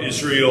One of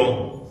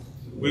Israel,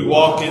 we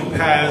walk in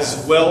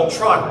paths well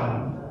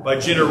trodden by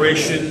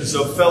generations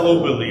of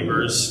fellow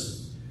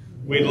believers.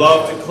 We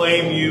love to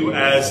claim you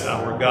as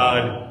our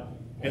God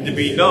and to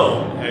be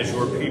known as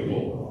your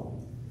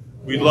people.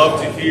 We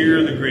love to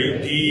hear the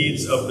great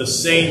deeds of the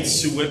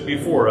saints who went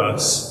before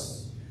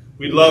us.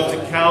 We'd love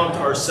to count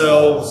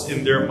ourselves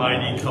in their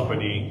mighty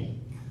company.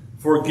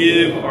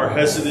 Forgive our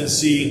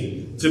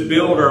hesitancy to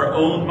build our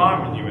own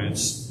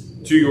monuments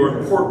to your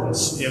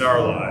importance in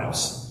our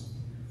lives.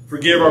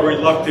 Forgive our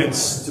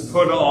reluctance to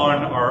put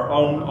on our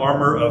own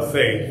armor of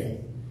faith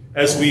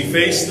as we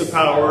face the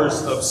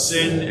powers of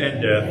sin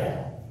and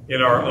death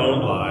in our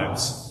own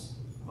lives.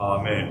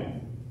 Amen.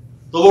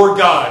 The Lord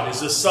God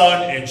is a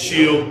sun and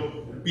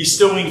shield,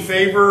 bestowing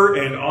favor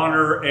and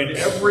honor and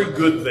every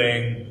good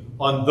thing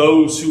on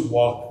those who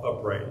walk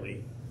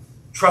uprightly.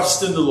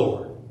 Trust in the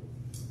Lord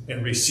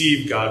and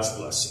receive God's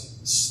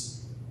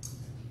blessings.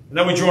 And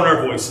now we join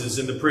our voices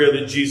in the prayer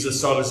that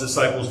Jesus taught his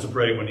disciples to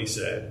pray when he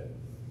said,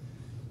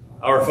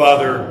 Our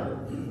Father,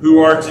 who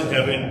art in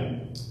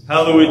heaven,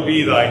 hallowed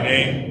be thy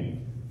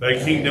name. Thy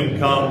kingdom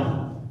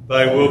come,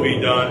 thy will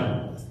be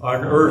done,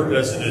 on earth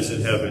as it is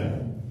in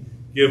heaven.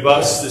 Give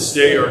us this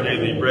day our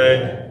daily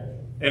bread,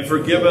 and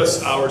forgive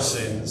us our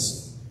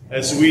sins,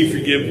 as we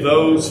forgive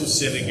those who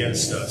sin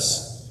against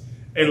us.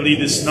 And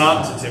lead us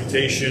not to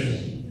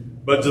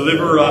temptation, but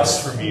deliver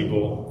us from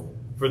evil.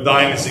 For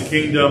thine is the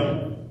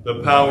kingdom,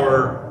 the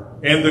power,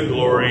 and the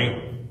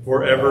glory,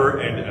 forever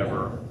and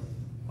ever.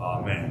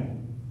 Amen.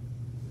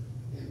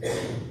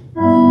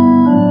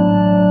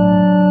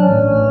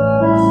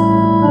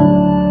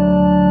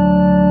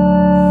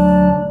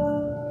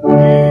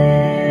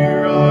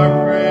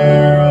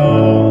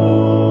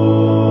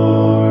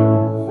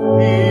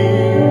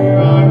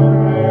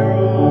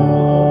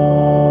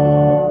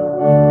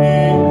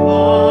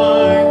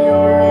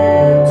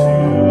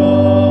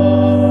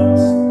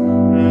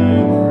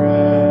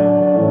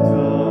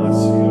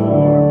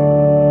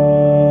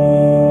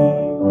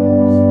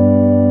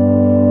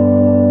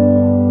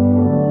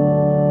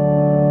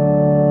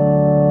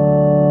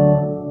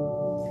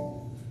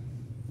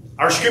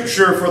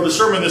 Scripture for the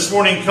sermon this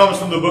morning comes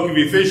from the book of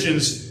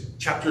Ephesians,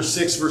 chapter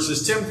 6,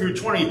 verses 10 through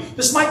 20.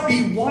 This might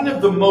be one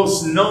of the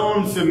most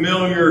known,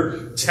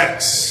 familiar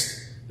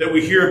texts that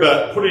we hear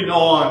about putting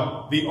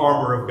on the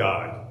armor of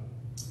God.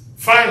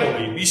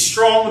 Finally, be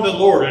strong in the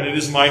Lord and in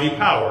his mighty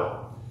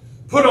power.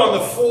 Put on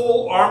the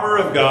full armor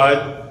of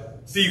God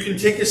so you can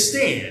take a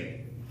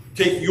stand.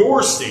 Take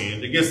your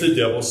stand against the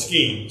devil's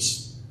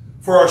schemes.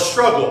 For our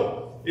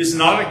struggle is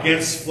not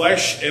against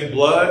flesh and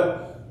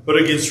blood, but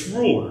against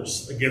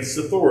rulers, against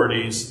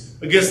authorities,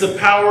 against the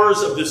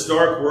powers of this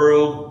dark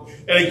world,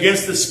 and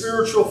against the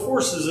spiritual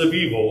forces of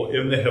evil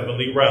in the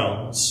heavenly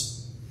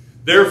realms.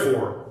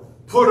 Therefore,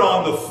 put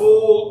on the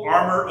full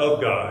armor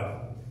of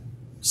God,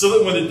 so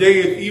that when the day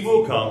of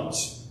evil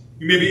comes,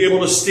 you may be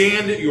able to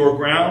stand your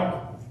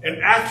ground, and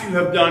after you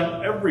have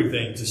done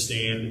everything to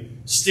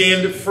stand,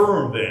 stand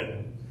firm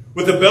then,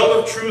 with the belt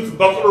of truth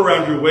buckled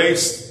around your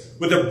waist,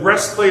 with a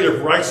breastplate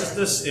of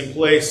righteousness in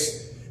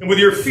place, and with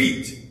your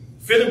feet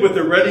fitted with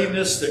the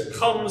readiness that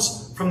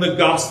comes from the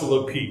gospel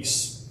of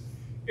peace.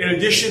 In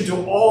addition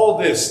to all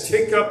this,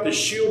 take up the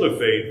shield of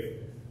faith,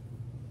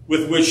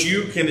 with which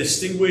you can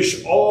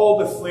extinguish all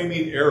the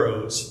flaming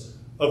arrows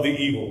of the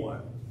evil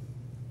one.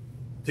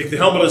 Take the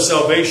helmet of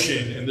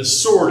salvation and the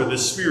sword of the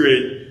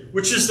Spirit,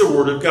 which is the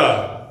word of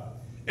God,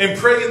 and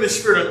pray in the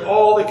Spirit on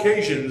all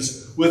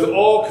occasions with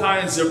all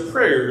kinds of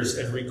prayers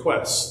and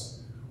requests.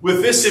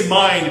 With this in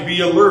mind,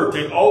 be alert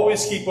and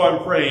always keep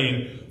on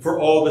praying for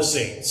all the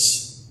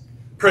saints.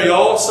 Pray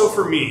also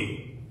for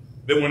me,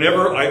 that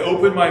whenever I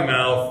open my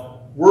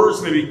mouth,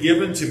 words may be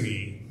given to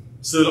me,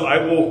 so that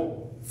I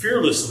will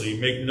fearlessly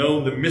make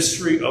known the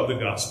mystery of the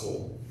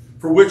gospel,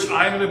 for which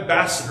I am an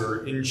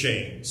ambassador in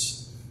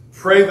chains.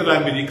 Pray that I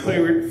may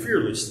declare it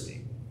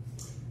fearlessly,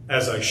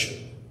 as I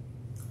should.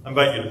 I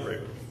invite you to pray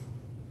with me.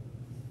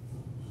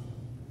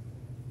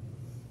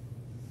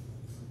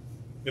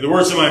 May the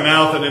words of my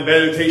mouth and the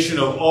meditation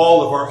of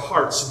all of our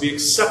hearts be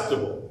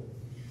acceptable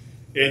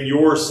in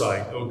your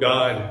sight, O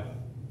God,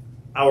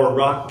 our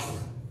rock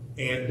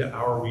and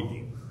our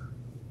Redeemer.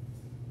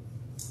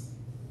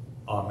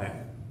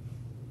 Amen.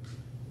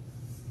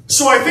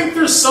 So I think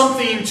there's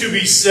something to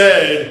be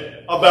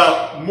said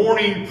about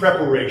morning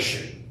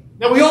preparation.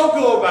 Now, we all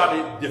go about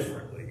it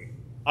differently.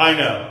 I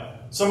know.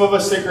 Some of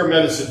us take our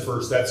medicine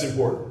first. That's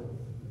important.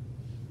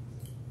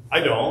 I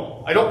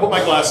don't. I don't put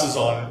my glasses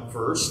on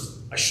first.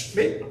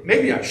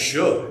 Maybe I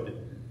should,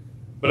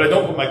 but I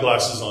don't put my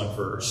glasses on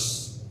first.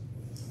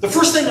 The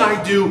first thing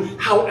I do,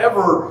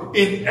 however,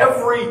 in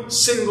every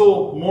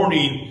single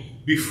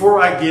morning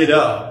before I get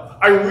up,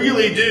 I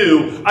really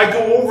do, I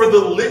go over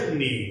the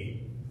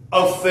litany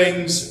of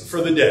things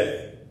for the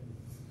day.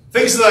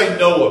 Things that I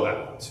know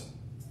about.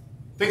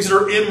 Things that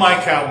are in my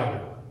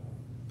calendar.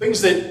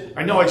 Things that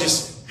I know I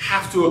just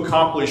have to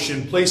accomplish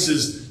in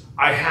places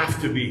I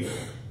have to be.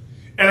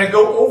 And I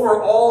go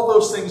over all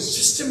those things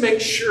just to make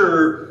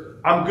sure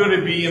I'm going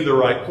to be in the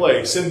right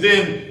place. And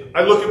then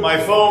I look at my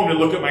phone and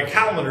look at my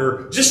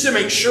calendar just to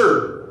make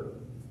sure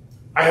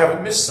I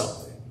haven't missed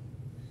something.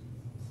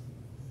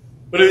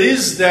 But it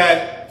is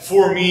that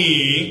for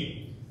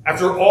me,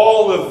 after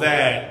all of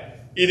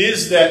that, it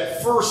is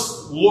that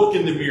first look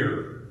in the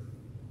mirror.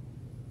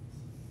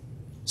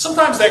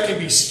 Sometimes that can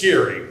be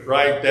scary,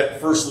 right? That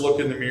first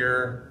look in the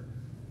mirror.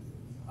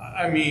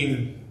 I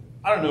mean,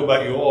 I don't know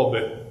about you all,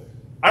 but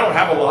I don't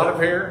have a lot of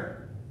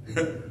hair,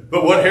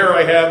 but what hair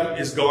I have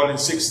is gone in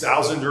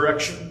 6,000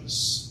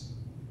 directions.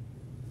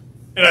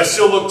 And I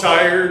still look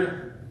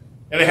tired,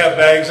 and I have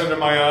bags under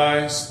my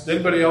eyes. Does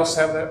anybody else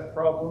have that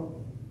problem?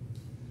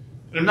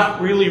 And I'm not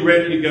really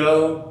ready to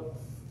go.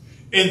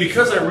 And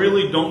because I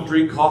really don't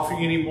drink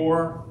coffee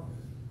anymore,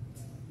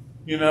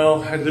 you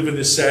know, I live in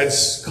this sad,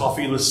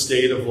 coffeeless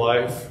state of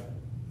life.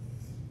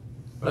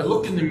 But I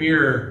look in the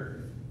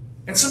mirror,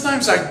 and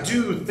sometimes I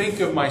do think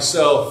of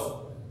myself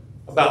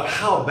about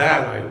how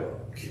bad I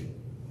look,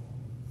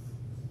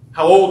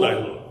 how old I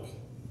look.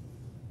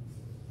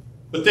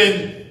 But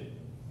then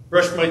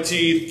brush my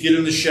teeth, get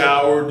in the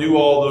shower, do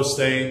all those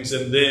things,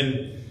 and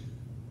then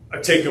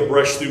I take a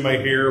brush through my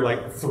hair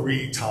like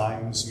 3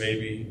 times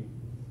maybe.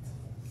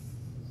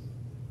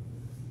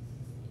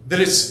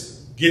 Then it's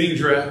getting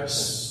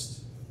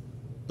dressed.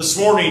 This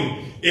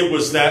morning it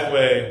was that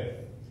way.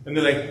 And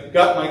then I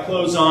got my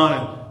clothes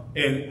on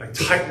and I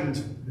tightened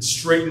and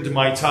straightened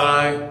my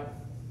tie.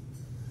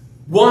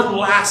 One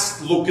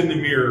last look in the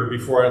mirror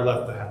before I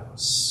left the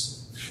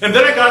house. And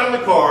then I got in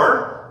the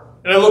car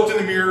and I looked in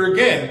the mirror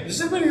again. Does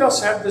anybody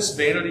else have this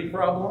vanity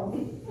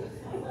problem?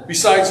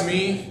 Besides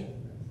me?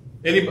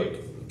 Anybody?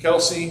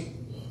 Kelsey?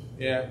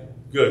 Yeah,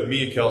 good.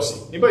 Me and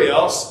Kelsey. Anybody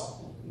else?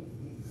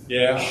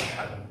 Yeah.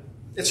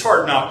 It's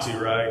hard not to,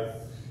 right?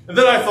 And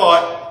then I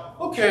thought,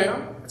 okay,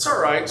 it's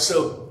all right.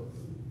 So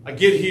I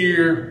get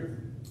here.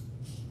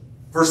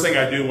 First thing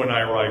I do when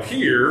I arrive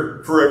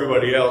here for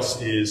everybody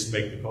else is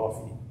make the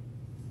coffee.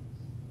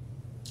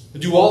 I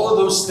do all of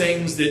those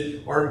things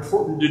that are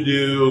important to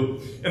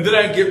do. And then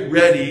I get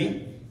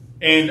ready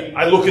and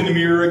I look in the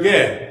mirror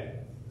again.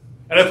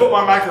 And I put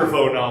my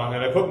microphone on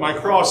and I put my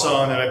cross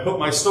on and I put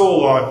my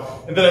stole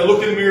on. And then I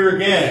look in the mirror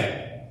again.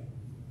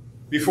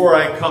 before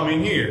I come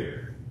in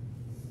here.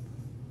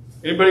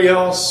 Anybody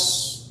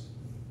else?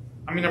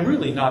 I mean, I'm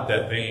really not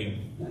that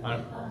vain.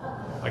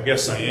 I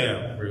guess I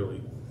am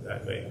really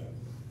that vain.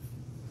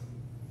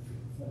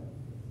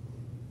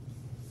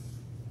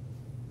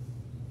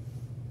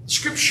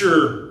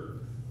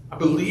 Scripture, I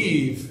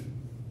believe,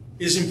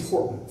 is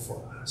important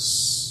for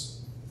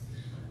us.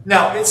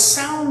 Now, it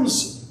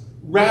sounds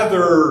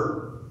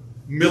rather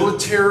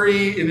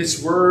military in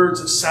its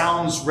words. It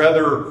sounds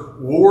rather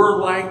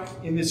warlike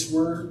in its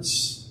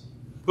words.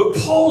 But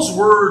Paul's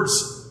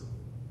words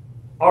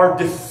are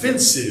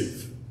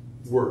defensive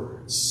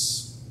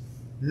words,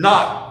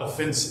 not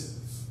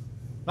offensive.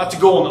 Not to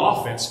go on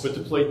offense, but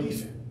to play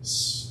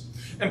defense.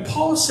 And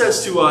Paul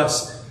says to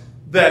us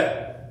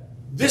that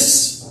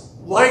this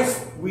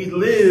life we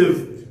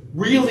live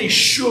really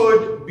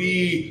should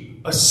be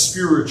a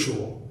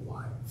spiritual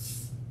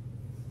life.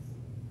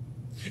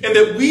 And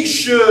that we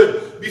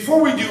should,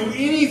 before we do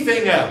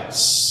anything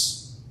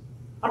else,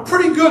 I'm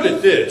pretty good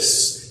at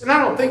this. And I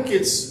don't think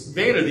it's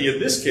vanity in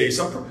this case.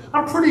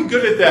 I'm pretty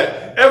good at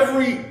that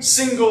every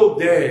single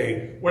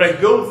day. When I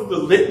go through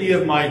the litany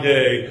of my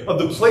day, of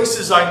the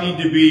places I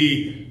need to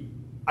be,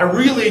 I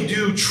really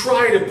do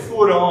try to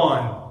put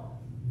on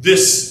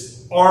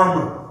this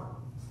armor.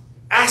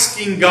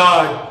 Asking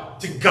God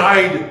to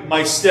guide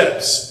my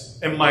steps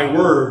and my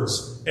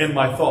words and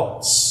my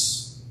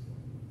thoughts.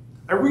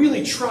 I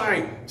really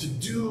try to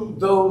do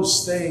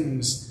those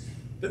things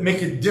that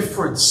make a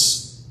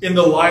difference in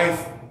the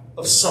life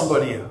of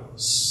somebody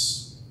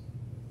else.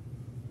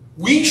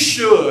 We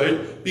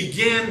should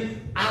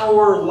begin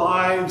our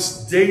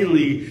lives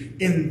daily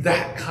in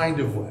that kind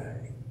of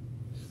way.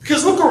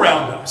 Because look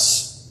around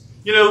us.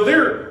 You know,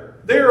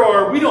 there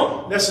are, we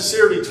don't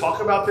necessarily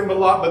talk about them a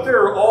lot, but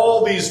there are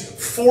all these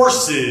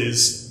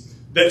forces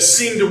that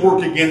seem to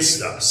work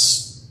against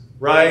us,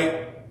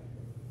 right?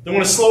 They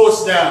want to slow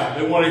us down.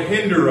 They want to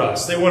hinder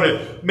us. They want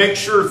to make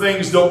sure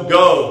things don't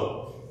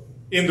go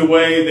in the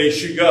way they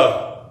should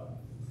go.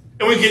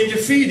 And we get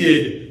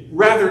defeated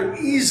rather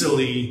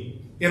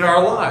easily in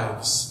our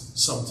lives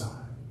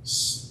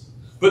sometimes.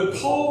 But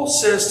Paul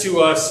says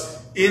to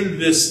us in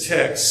this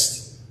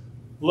text,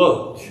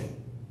 look,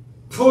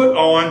 put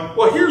on,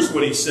 well, here's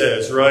what he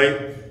says,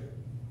 right?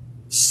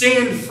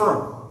 Stand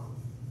firm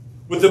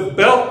with a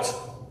belt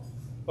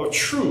of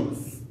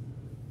truth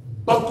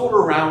buckled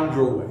around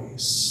your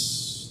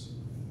waist,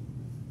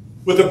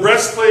 with a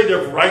breastplate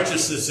of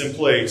righteousness in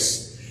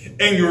place,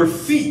 and your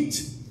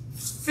feet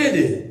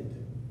fitted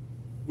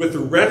with the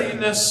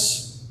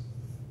readiness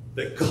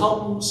that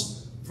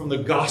comes from the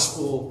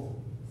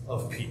gospel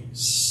of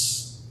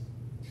peace.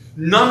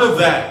 None of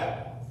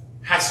that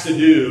has to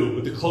do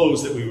with the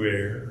clothes that we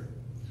wear,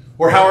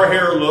 or how our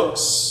hair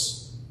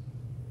looks,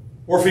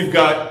 or if we've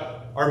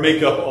got our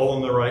makeup all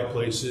in the right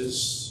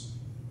places.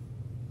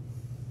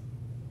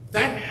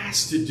 That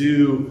has to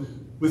do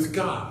with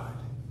God.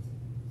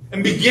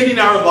 And beginning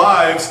our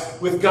lives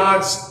with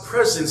God's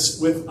presence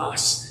with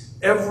us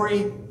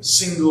every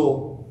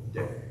single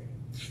day.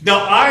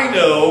 Now I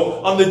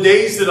know on the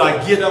days that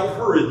I get up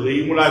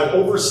hurriedly, when I've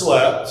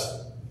overslept,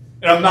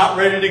 and I'm not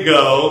ready to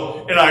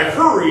go, and I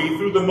hurry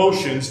through the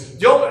motions.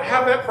 Do y'all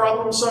have that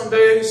problem some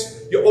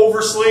days? You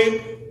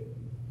oversleep?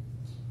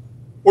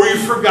 Or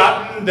you've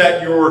forgotten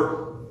that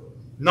your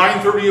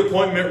 9:30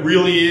 appointment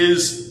really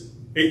is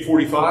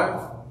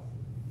 8:45?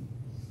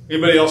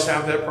 Anybody else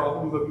have that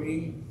problem but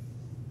me?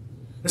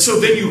 And so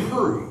then you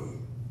hurry.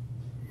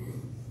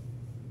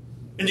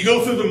 And you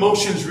go through the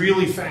motions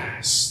really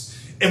fast.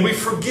 And we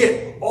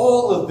forget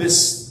all of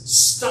this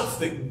stuff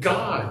that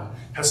God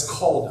has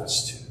called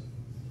us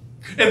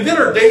to. And then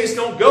our days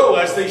don't go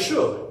as they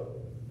should.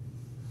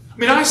 I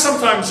mean, I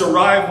sometimes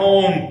arrive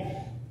home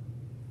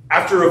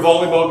after a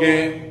volleyball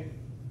game,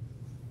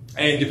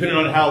 and depending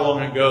on how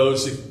long it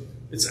goes,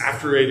 it's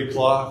after 8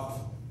 o'clock.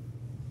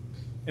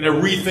 And I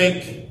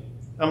rethink.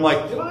 I'm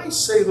like, did I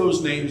say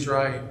those names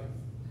right?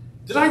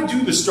 Did I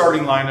do the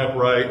starting lineup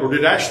right, or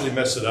did I actually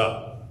mess it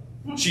up?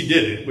 She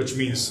did it, which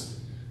means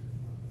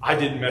I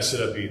didn't mess it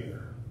up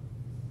either.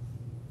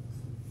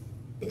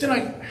 But then I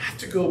have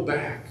to go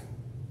back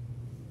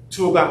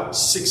to about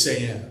 6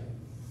 a.m.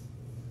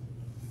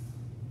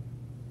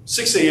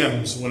 6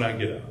 a.m. is when I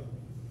get up.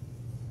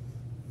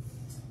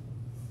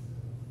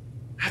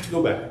 I have to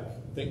go back.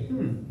 Think,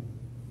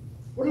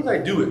 what did I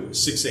do at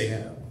 6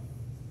 a.m.?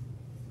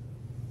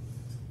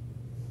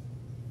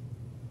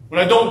 When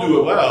I don't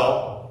do it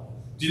well,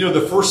 do you know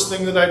the first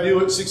thing that I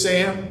do at 6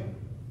 a.m.?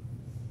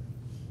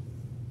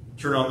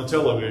 Turn on the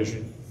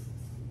television.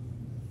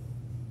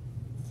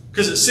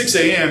 Because at 6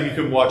 a.m. you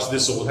can watch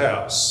This Old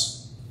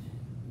House.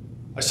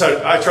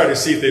 I try to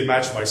see if they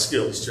match my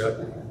skills, Chuck.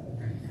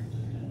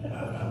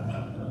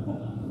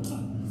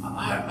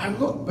 I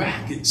look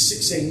back at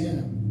 6 a.m.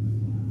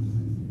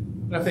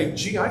 and I think,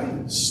 gee, I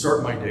didn't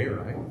start my day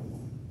right.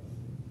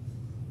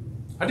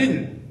 I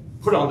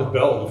didn't put on the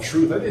belt of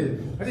truth. I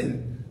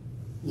didn't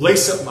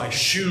lace up my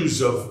shoes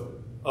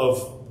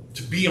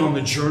to be on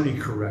the journey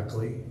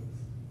correctly.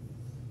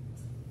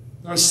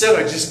 Instead,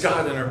 I just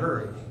got in a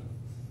hurry.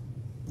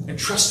 and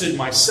trusted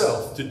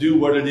myself to do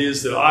what it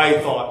is that I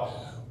thought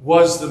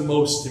was the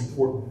most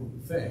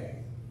important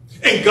thing.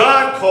 And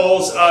God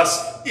calls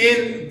us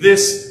in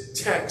this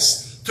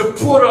text to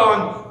put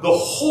on the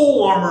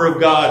whole armor of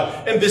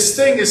God. And this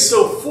thing is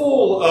so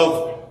full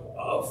of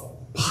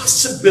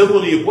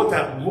possibility of what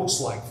that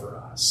looks like for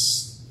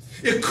us.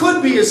 It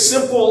could be as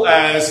simple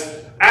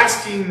as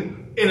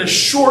asking in a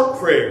short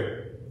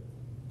prayer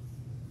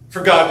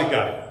for God to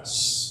guide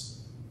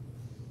us.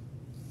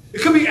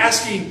 It could be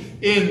asking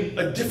in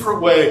a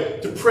different way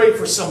to pray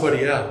for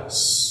somebody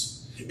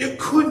else. It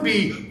could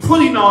be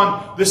putting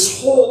on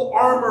this whole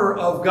armor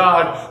of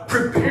God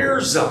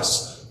prepares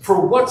us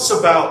for what's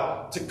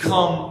about to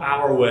come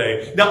our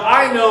way. Now,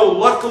 I know,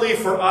 luckily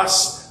for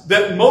us,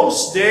 that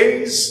most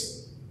days,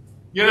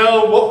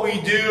 what we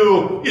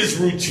do is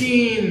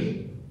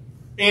routine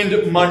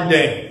and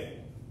mundane.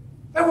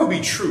 That would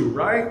be true,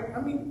 right? I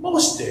mean,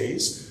 most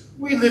days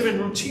we live in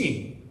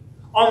routine.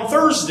 On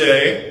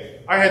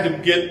Thursday, I had to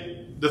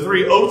get the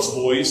 3 Oates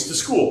boys to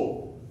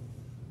school.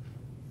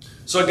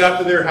 So I got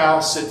to their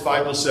house at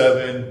 5 to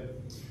 7.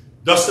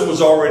 Dustin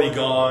was already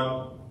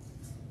gone.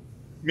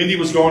 Mindy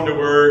was going to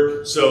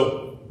work.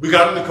 So we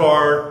got in the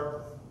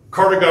car.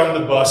 Carter got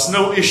on the bus.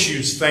 No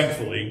issues,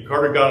 thankfully.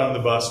 Carter got on the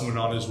bus and went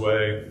on his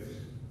way.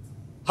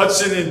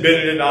 Hudson and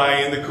Bennett and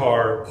I in the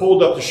car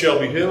pulled up to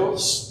Shelby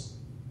Hills.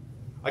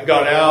 I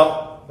got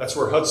out. That's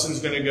where Hudson's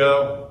going to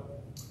go.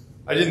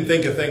 I didn't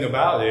think a thing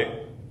about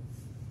it,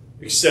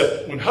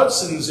 except when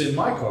Hudson's in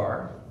my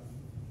car,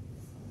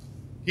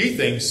 he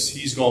thinks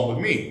he's going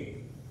with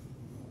me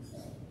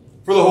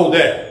for the whole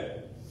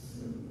day.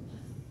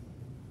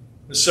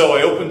 And so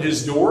I opened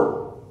his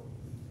door,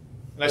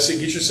 and I said,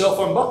 "Get yourself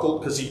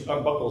unbuckled," because he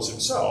unbuckles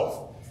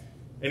himself.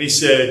 And he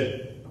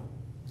said,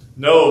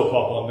 "No,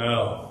 Papa,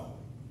 no."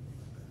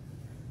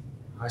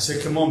 I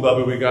said, "Come on,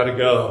 Bubby, we got to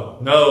go."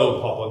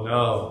 "No, Papa,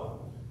 no."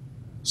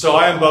 So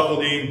I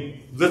unbuckled him,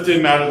 lifted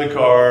him out of the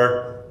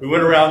car. We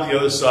went around the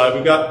other side.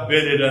 We got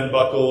Bennett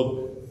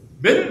unbuckled.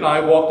 Bennett and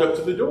I walked up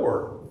to the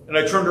door, and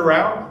I turned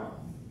around.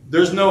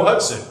 There's no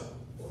Hudson.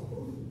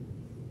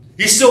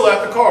 He's still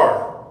at the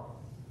car.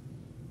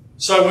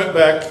 So I went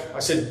back. I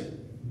said,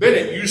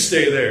 "Bennett, you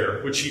stay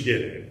there," which he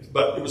didn't,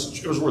 but it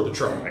was worth a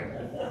try.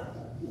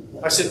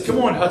 I said, "Come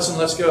on, Hudson,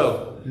 let's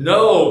go."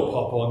 "No,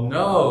 Papa,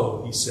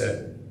 no," he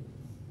said.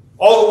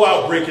 All the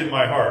while breaking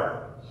my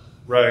heart,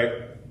 right?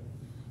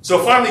 So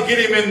finally get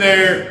him in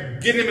there,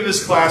 get him in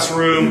his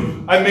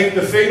classroom. I make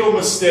the fatal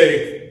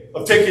mistake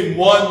of taking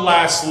one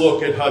last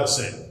look at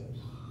Hudson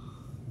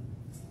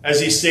as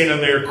he's standing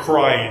there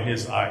crying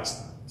his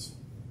eyes out.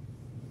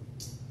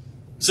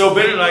 So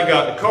Bennett and I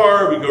got in the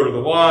car, we go to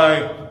the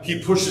Y, he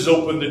pushes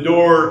open the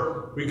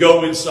door, we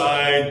go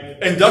inside,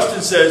 and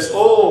Dustin says,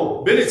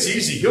 "Oh, Bennett's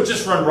easy, he'll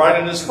just run right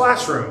in his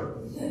classroom."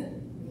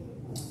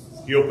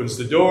 He opens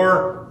the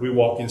door. We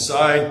walk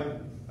inside.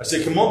 I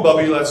say, "Come on,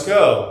 Bubby, let's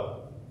go."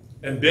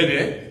 And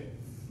Bennett,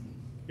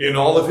 in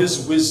all of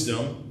his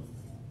wisdom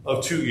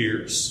of 2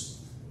 years,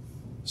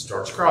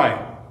 starts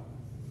crying.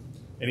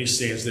 And he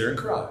stands there and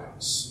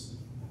cries.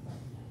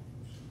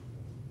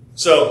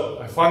 So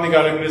I finally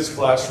got him in his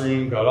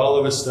classroom, got all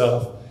of his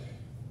stuff,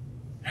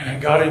 and I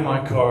got in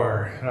my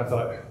car, and I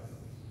thought,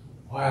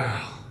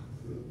 wow,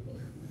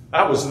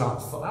 that was not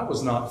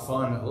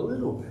fun a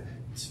little bit.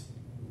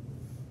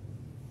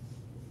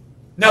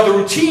 Now, the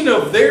routine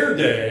of their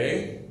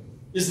day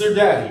is their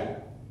daddy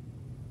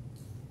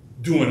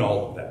doing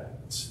all of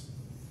that.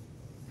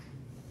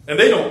 And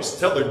they don't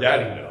tell their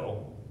daddy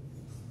no,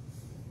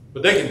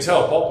 but they can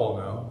tell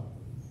Papa no.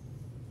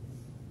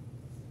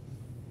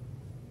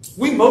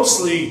 We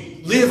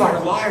mostly live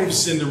our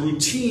lives in the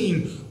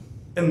routine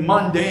and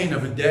mundane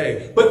of a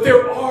day. But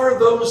there are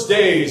those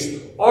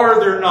days, are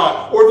there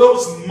not, or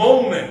those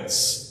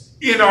moments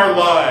in our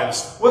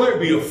lives, whether it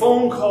be a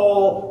phone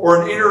call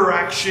or an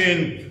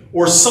interaction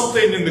or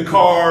something in the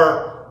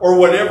car, or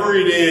whatever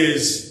it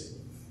is,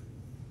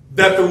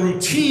 that the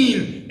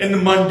routine and the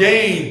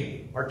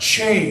mundane are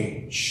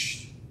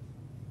changed.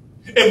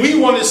 And we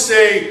want to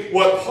say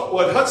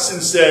what Hudson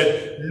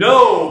said,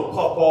 "No,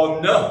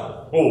 Papa,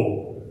 no."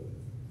 Oh.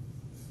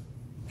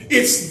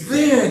 It's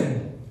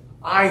then,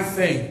 I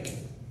think,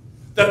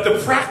 that the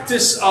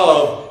practice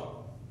of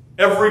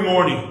every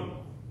morning,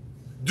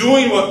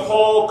 doing what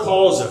Paul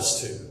calls us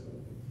to,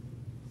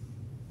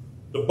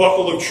 the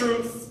buckle of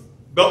truth,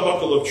 belt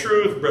buckle of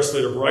truth,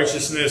 breastplate of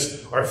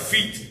righteousness, our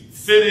feet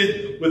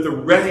fitted with the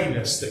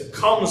readiness that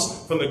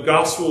comes from the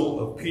gospel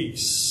of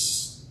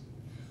peace.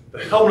 The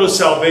helmet of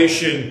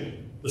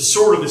salvation, the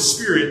sword of the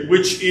Spirit,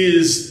 which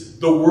is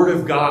the word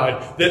of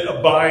God that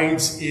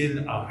abides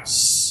in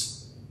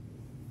us.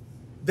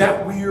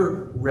 That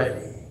we're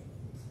ready.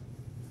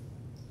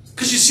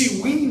 Because you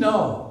see, we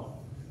know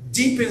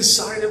deep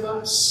inside of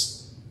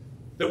us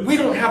that we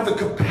don't have the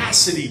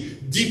capacity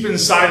deep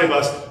inside of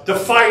us to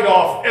fight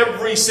off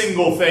every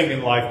single thing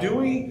in life, do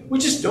we? We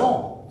just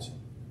don't.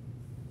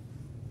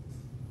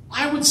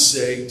 I would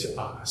say to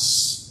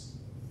us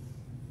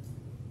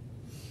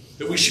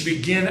that we should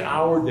begin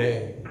our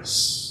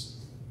days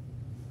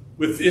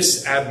with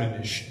this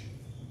admonition.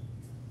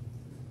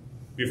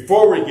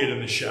 before we get in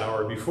the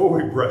shower, before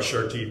we brush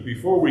our teeth,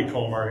 before we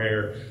comb our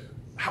hair,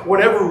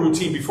 whatever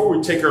routine, before we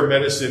take our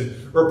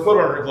medicine or put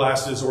on our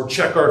glasses or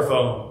check our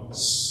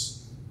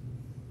phones,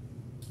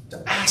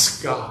 to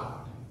ask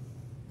God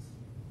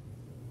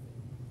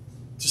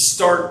to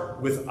start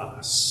with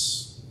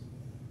us.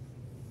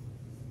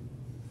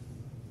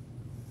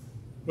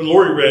 When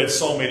Lori read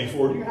Psalm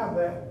 84, do you have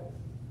that?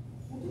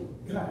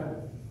 Can I have it?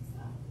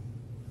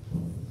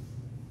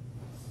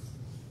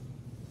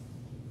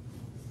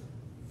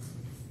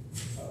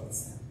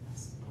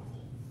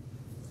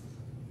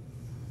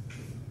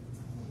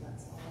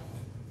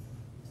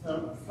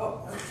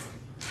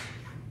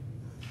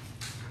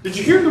 Did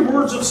you hear the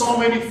words of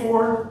Psalm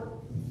 84?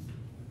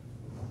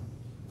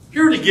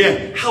 Hear it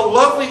again. How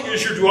lovely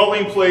is your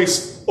dwelling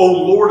place, O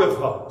Lord of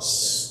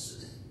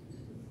hosts.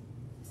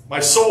 My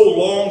soul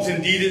longs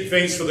indeed it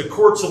faints for the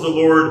courts of the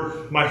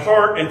Lord. My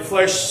heart and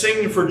flesh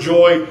sing for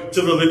joy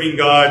to the living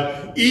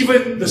God.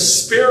 Even the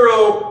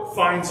sparrow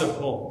finds a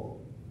home.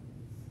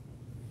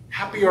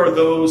 Happy are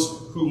those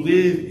who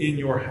live in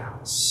your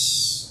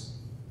house.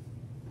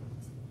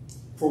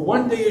 For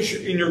one day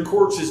in your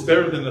courts is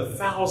better than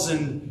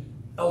 1,000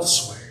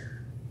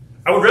 elsewhere.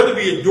 I would rather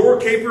be a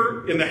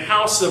doorkeeper in the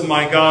house of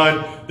my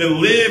God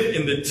than live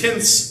in the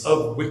tents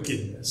of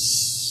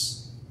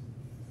wickedness.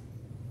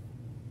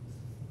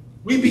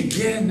 We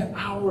begin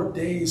our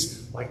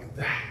days like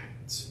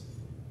that.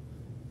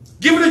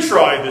 Give it a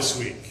try this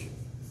week.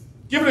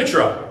 Give it a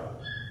try.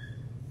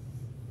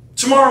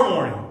 Tomorrow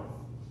morning,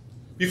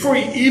 before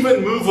you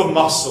even move a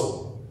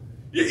muscle,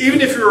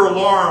 even if your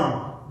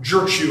alarm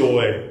jerks you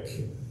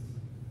awake.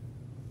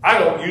 I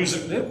don't use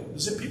it.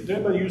 Does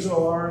anybody use an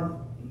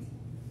alarm?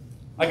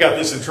 I got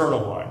this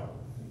internal one.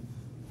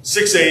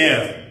 6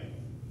 a.m.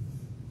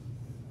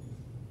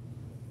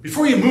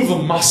 Before you move a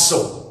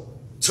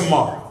muscle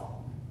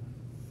tomorrow,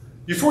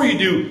 before you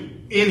do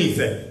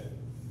anything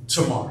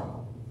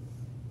tomorrow,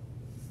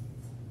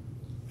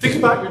 think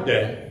about your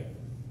day.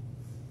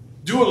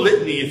 Do a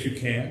litany if you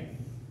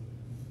can.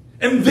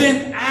 And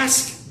then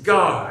ask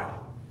God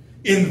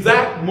in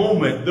that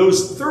moment,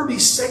 those 30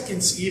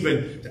 seconds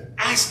even, to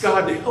ask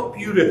God to help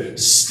you to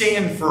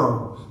stand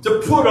firm, to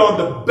put on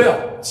the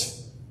belt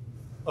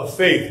of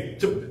faith,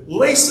 to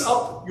lace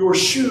up your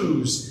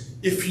shoes,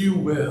 if you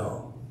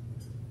will,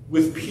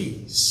 with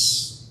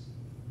peace.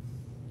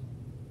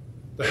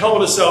 The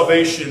helmet of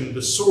salvation,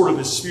 the sword of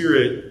the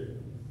Spirit.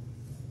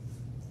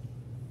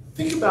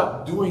 Think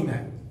about doing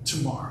that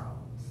tomorrow,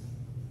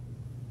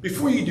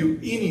 before you do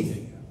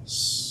anything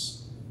else.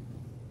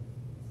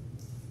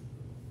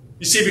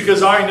 You see,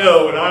 because I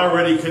know, and I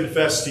already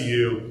confess to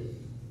you,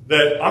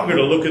 that I'm going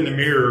to look in the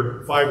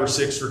mirror 5 or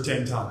 6 or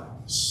 10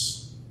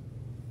 times.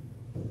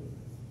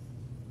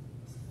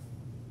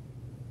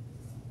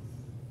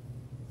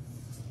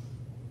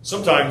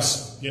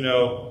 Sometimes, you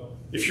know,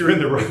 if you're in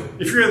the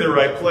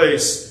right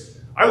place,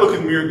 I look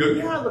in the mirror and go,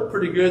 yeah, I look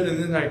pretty good.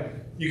 And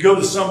then you go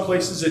to some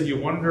places and you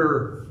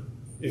wonder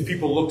if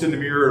people looked in the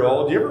mirror at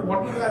all. Do you ever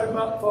wonder that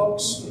about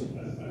folks?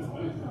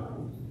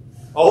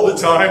 All the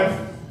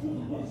time.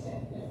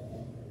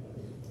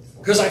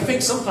 Because I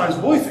think sometimes,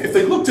 boy, if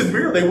they looked in the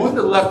mirror, they wouldn't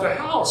have left the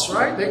house,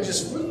 right? They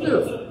just wouldn't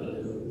have.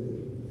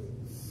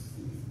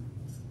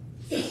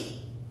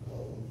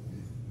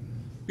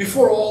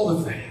 Before all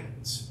of that,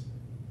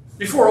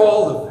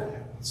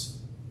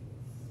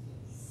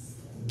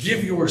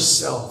 give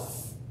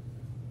yourself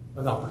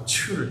an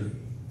opportunity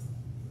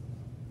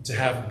to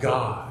have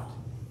God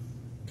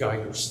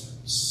guide your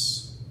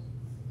steps.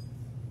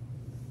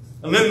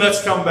 And then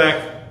let's come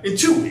back in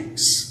 2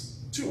 weeks.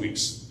 2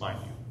 weeks, mind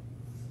you.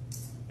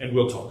 And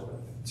we'll talk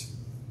about it.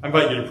 I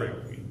invite you to pray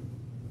with me.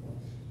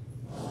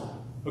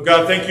 Oh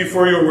God, thank you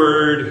for your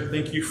word.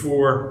 Thank you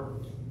for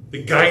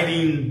the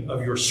guiding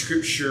of your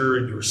scripture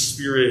and your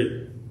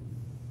spirit.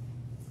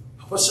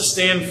 Help us to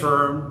stand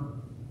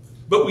firm.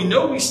 But we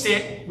know we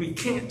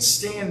can't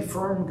stand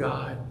firm,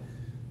 God,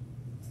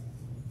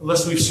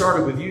 unless we've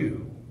started with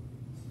you.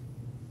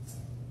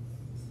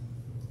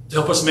 To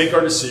help us make our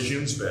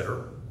decisions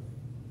better.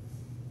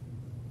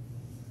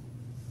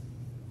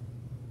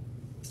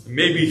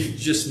 Maybe,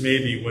 just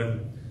maybe,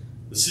 when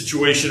the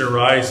situation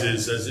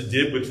arises, as it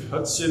did with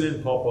Hudson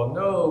and Papa,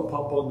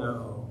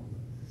 no.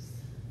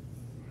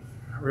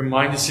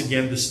 Remind us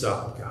again to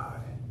stop,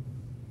 God,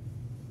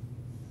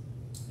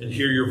 and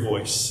hear your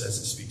voice as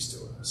it speaks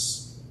to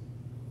us.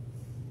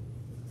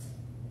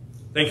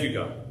 Thank you,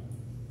 God,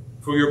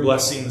 for your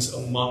blessings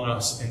among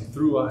us and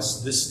through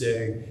us this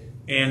day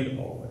and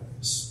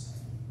always.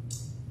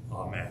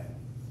 Amen.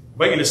 I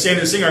invite you to stand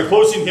and sing our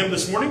closing hymn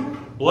this morning,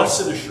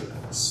 Blessed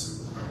Assurance.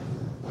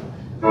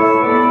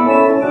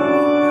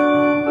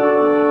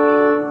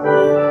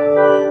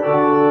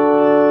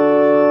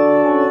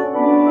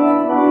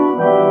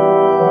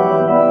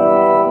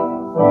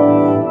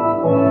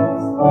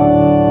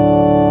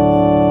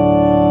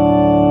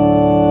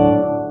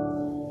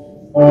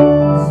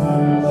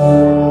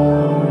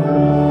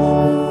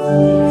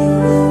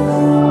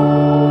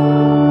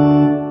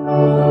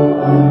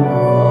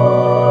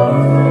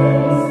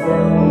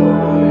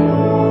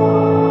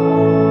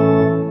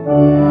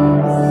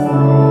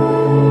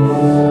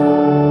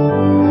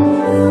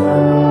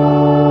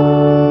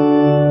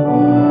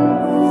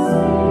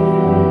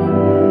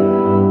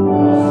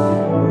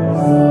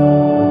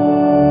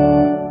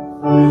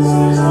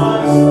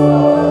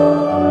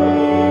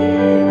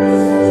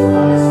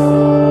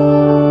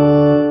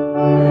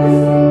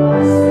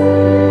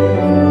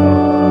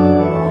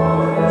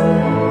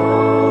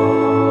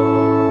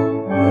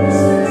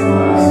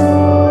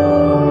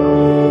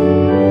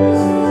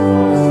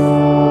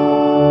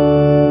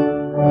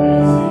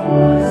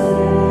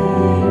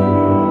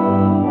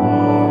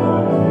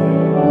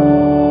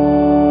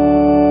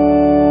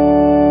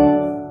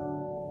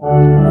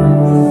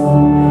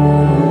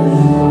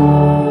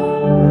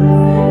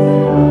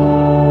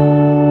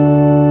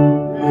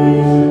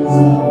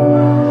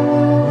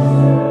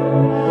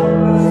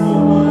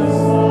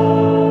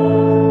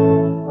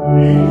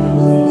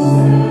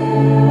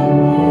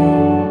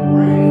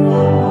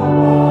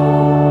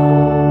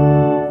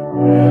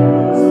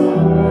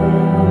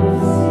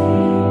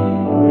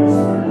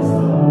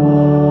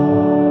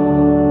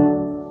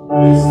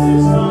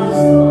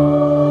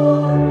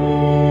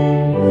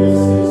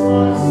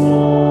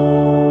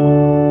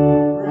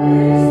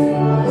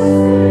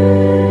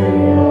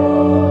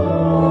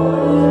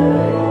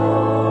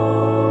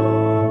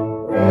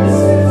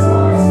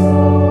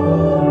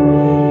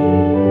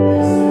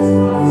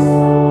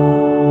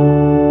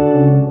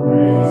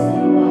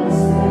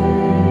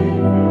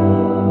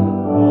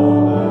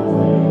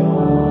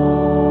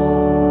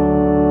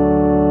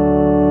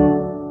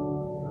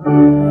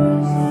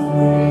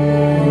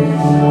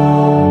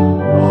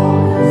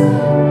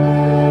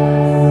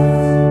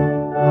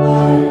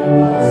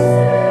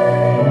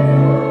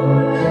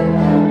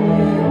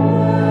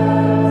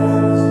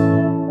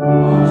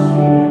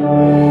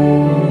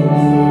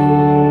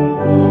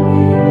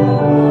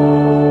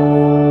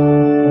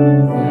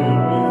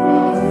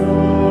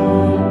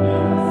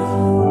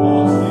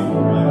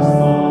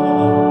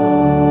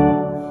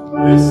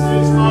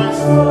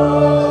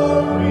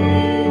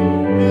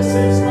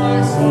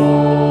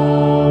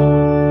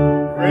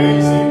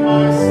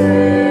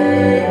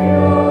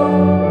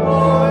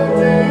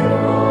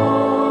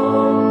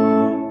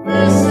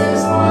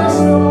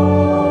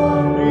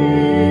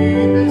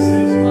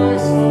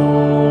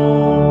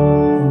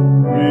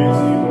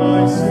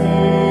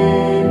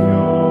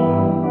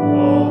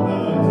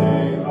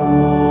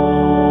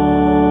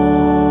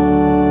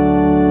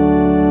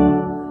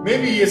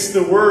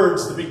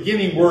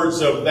 beginning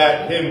words of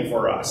that hymn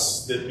for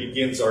us that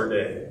begins our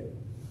day.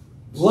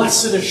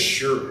 Blessed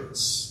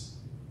assurance,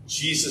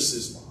 Jesus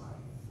is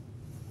mine.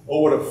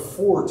 Oh, what a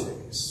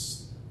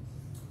foretaste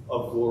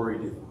of glory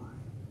divine.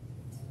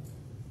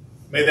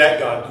 May that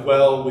God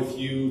dwell with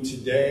you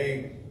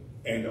today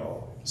and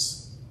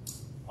always.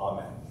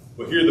 Amen.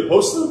 We'll hear the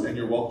postlude, and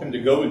you're welcome to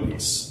go in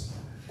peace.